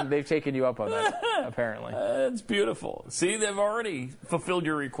they've taken you up on that, apparently. That's beautiful. See, they've already fulfilled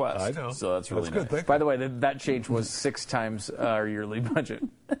your request. I know. So that's really nice. Good. By the way, that change was 6 times our yearly budget.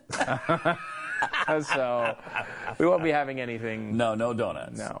 So we won't be having anything. No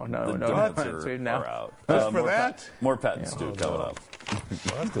donuts. No donuts are out. Just for that? More pet and stew coming up.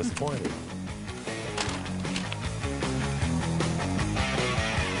 Well, that's disappointing.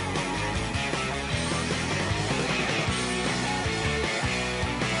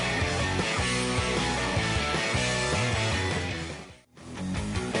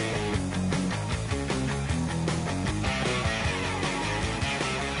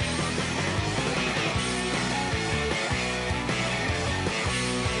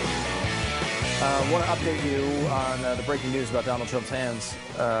 I want to update you on the breaking news about Donald Trump's hands.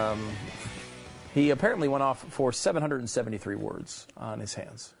 He apparently went off for 773 words on his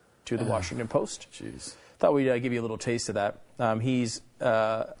hands to the Washington Post. Jeez. Thought we'd give you a little taste of that. He's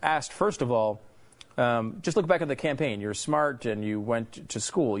asked, first of all, just look back at the campaign. You're smart and you went to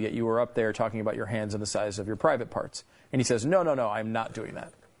school, yet you were up there talking about your hands and the size of your private parts. And he says, no, I'm not doing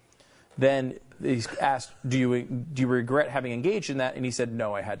that. Then he's asked, do you regret having engaged in that? And he said,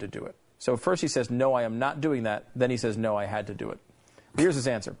 no, I had to do it. So first he says, no, I am not doing that. Then he says, no, I had to do it. Here's his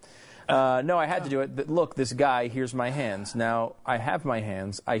answer. No, I had to do it. Look, this guy, here's my hands. Now, I have my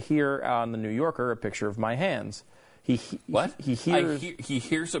hands. I hear on the New Yorker a picture of my hands. What? He hears he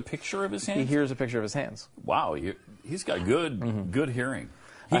hears a picture of his hands? He hears a picture of his hands. Wow, he's got good hearing.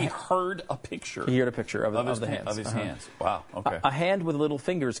 He heard a picture. He heard a picture of the hands. Of his hands. Wow, okay. A hand with little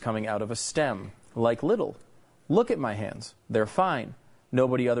fingers coming out of a stem, like little. Look at my hands. They're fine.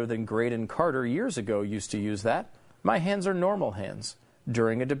 Nobody other than Graydon Carter years ago used to use that. My hands are normal hands.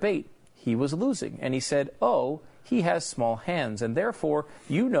 During a debate, he was losing, and he said, oh, he has small hands, and therefore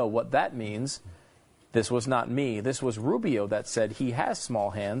you know what that means. This was not me. This was Rubio that said he has small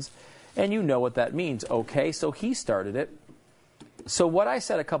hands, and you know what that means. Okay, so he started it. So what I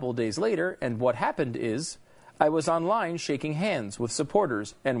said a couple of days later, and what happened is, I was online shaking hands with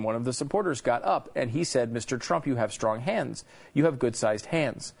supporters, and one of the supporters got up, and he said, Mr. Trump, you have strong hands. You have good-sized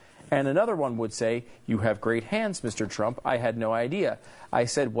hands. And another one would say, you have great hands, Mr. Trump. I had no idea. I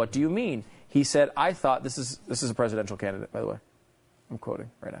said, what do you mean? He said, I thought, this is a presidential candidate, by the way. I'm quoting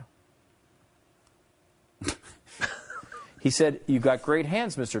right now. He said, you got great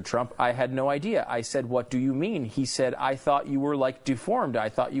hands, Mr. Trump. I had no idea. I said, what do you mean? He said, I thought you were like deformed. I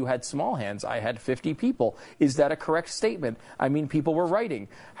thought you had small hands. I had 50 people. Is that a correct statement? I mean, people were writing.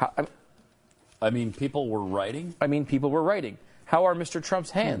 People were writing? I mean, people were writing. How are Mr.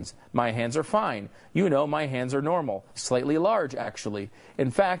 Trump's hands? My hands are fine. You know, my hands are normal. Slightly large, actually. In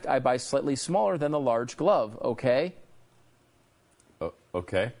fact, I buy slightly smaller than the large glove, okay?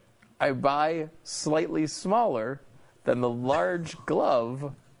 Okay. I buy slightly smaller than the large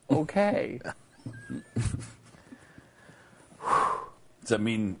glove, okay. Does that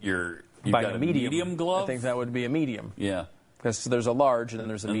mean you've got a medium glove? I think that would be a medium. Yeah. Because there's a large and then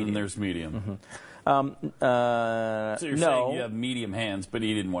there's a medium. And then there's medium. Mm-hmm. So you're saying you have medium hands, but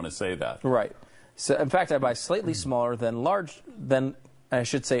he didn't want to say that. Right. So, in fact, I buy slightly smaller than large, I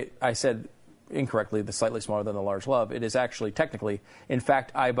said incorrectly, the slightly smaller than the large glove. It is actually technically, in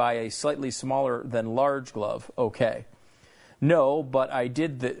fact, I buy a slightly smaller than large glove. Okay. No, but I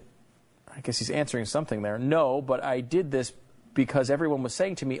did I guess he's answering something there. No, but I did this because everyone was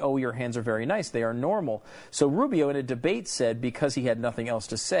saying to me, oh, your hands are very nice. They are normal. So Rubio in a debate said because he had nothing else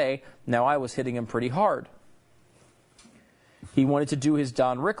to say, now I was hitting him pretty hard. He wanted to do his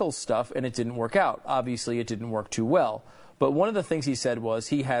Don Rickles stuff, and it didn't work out. Obviously, it didn't work too well. But one of the things he said was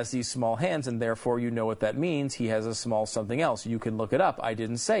he has these small hands, and therefore you know what that means. He has a small something else. You can look it up. I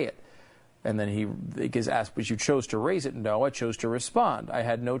didn't say it. And then he gets asked, but you chose to raise it. No, I chose to respond. I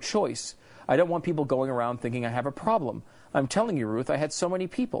had no choice. I don't want people going around thinking I have a problem. I'm telling you, Ruth, I had so many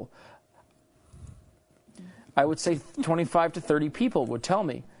people. I would say 25 to 30 people would tell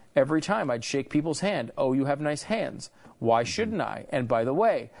me every time I'd shake people's hand, oh, you have nice hands. Why shouldn't I? And by the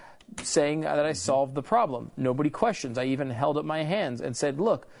way, saying that I solved the problem. Nobody questions. I even held up my hands and said,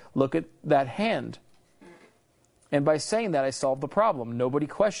 look at that hand. And by saying that, I solved the problem. Nobody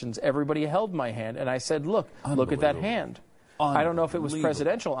questions. Everybody held my hand, and I said, look at that hand. I don't know if it was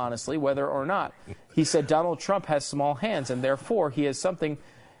presidential, honestly, whether or not. He said Donald Trump has small hands, and therefore he has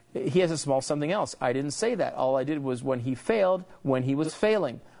a small something else. I didn't say that. All I did was when he failed, when he was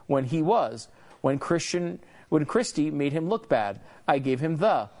failing, when Christie made him look bad, I gave him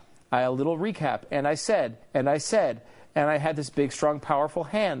a little recap, and I said, and I had this big, strong, powerful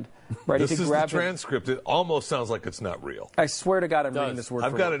hand ready to grab This is the transcript. It almost sounds like it's not real. I swear to God, I'm reading this word for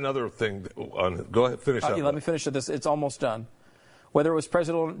word. I've got another thing. Go ahead, finish up. Let me finish this. It's almost done. Whether it was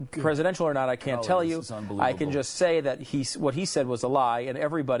presidential or not, I can't tell you. I can just say that what he said was a lie, and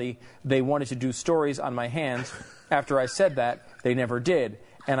everybody, they wanted to do stories on my hands. After I said that, they never did.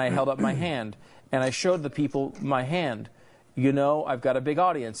 And I held up my hand, and I showed the people my hand. You know, I've got a big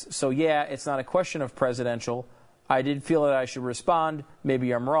audience. So, yeah, it's not a question of presidential. I did feel that I should respond.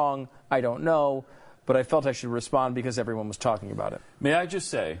 Maybe I'm wrong. I don't know. But I felt I should respond because everyone was talking about it. May I just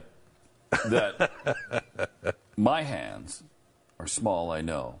say that my hands are small, I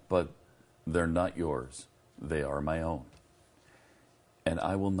know, but they're not yours. They are my own. And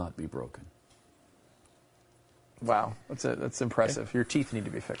I will not be broken. Wow, that's impressive. Okay. Your teeth need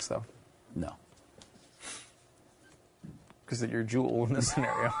to be fixed, though. No. Because you're Jewel in this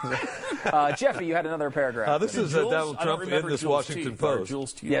scenario. Jeffy, you had another paragraph. This is Donald Trump in this Washington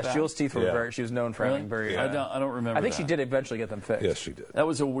Post. Yes, Jewel's teeth were very. She was known for having very. I don't remember. I think she did eventually get them fixed. Yes, she did. That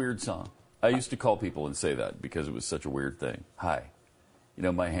was a weird song. I used to call people and say that because it was such a weird thing. Hi, you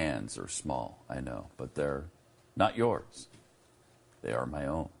know, my hands are small, I know, but they're not yours. They are my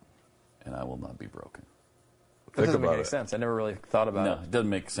own, and I will not be broken. That doesn't make any sense. I never really thought about it. No, it doesn't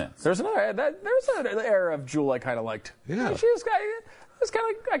make sense. There's an era of Jewel I kind of liked. Yeah. I kind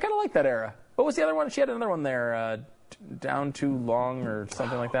of liked that era. What was the other one? She had another one there, Down Too Long or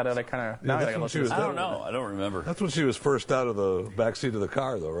something like that. I kind of I don't know. I don't remember. That's when she was first out of the backseat of the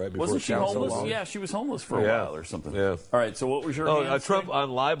car, though, right? Before Wasn't she homeless? Yeah, she was homeless for a while or something. Yeah. All right. So what was your Trump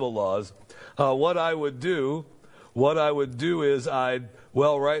on libel laws? What I would do is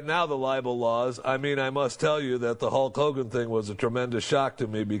right now the libel laws, I must tell you that the Hulk Hogan thing was a tremendous shock to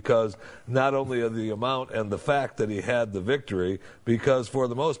me because not only of the amount and the fact that he had the victory, because for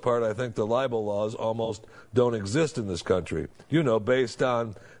the most part I think the libel laws almost don't exist in this country. You know, based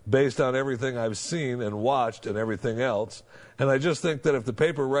on everything I've seen and watched and everything else. And I just think that if the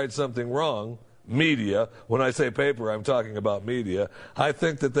paper writes something wrong, media, when I say paper, I'm talking about media, I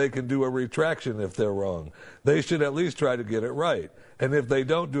think that they can do a retraction if they're wrong. They should at least try to get it right. And if they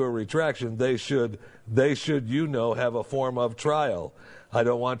don't do a retraction, they should, have a form of trial. I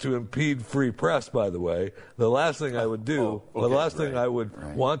don't want to impede free press, by the way. The last thing I would do,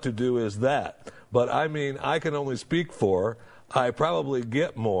 want to do is that. But I can only speak for, I probably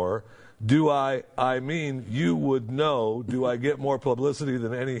get more. You would know, do I get more publicity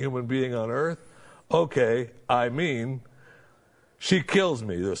than any human being on earth? Okay, she kills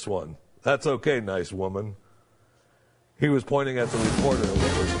me, this one. That's okay, nice woman. He was pointing at the reporter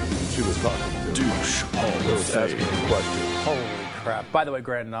that she was talking to. Douche Hall of Fame. Asking questions. Holy crap. By the way,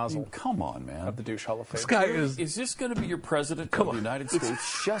 Grand Nozzle. Come on, man. Of the Douche Hall of Fame. This guy is this going to be your president of the United States?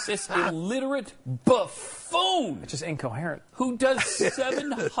 It's just this illiterate buffoon. It's just incoherent. Who does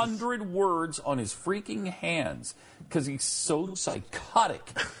 700 words on his freaking hands because he's so psychotic.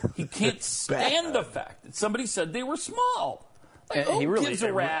 He can't stand the fact that somebody said they were small. Like, he really gives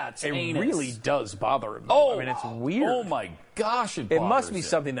a rat's anus? Really does bother him. Oh, it's weird. Oh my gosh, it must be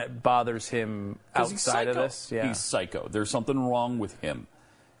something that bothers him outside of this. Yeah. He's psycho. There's something wrong with him.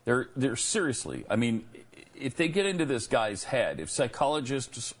 They're seriously. If they get into this guy's head, if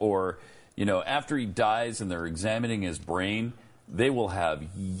psychologists or after he dies and they're examining his brain, they will have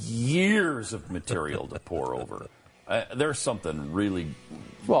years of material to pour over. There's something really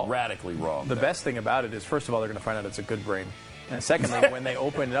radically wrong. The best thing about it is, first of all, they're going to find out it's a good brain. And secondly, when they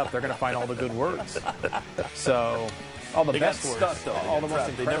open it up, they're going to find all the good words. So, all the best words. Stuck, though. All the most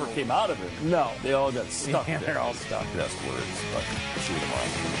incredible. They never came out of it. No. They all got stuck. Yeah, they're all stuck. Best words. But see you tomorrow.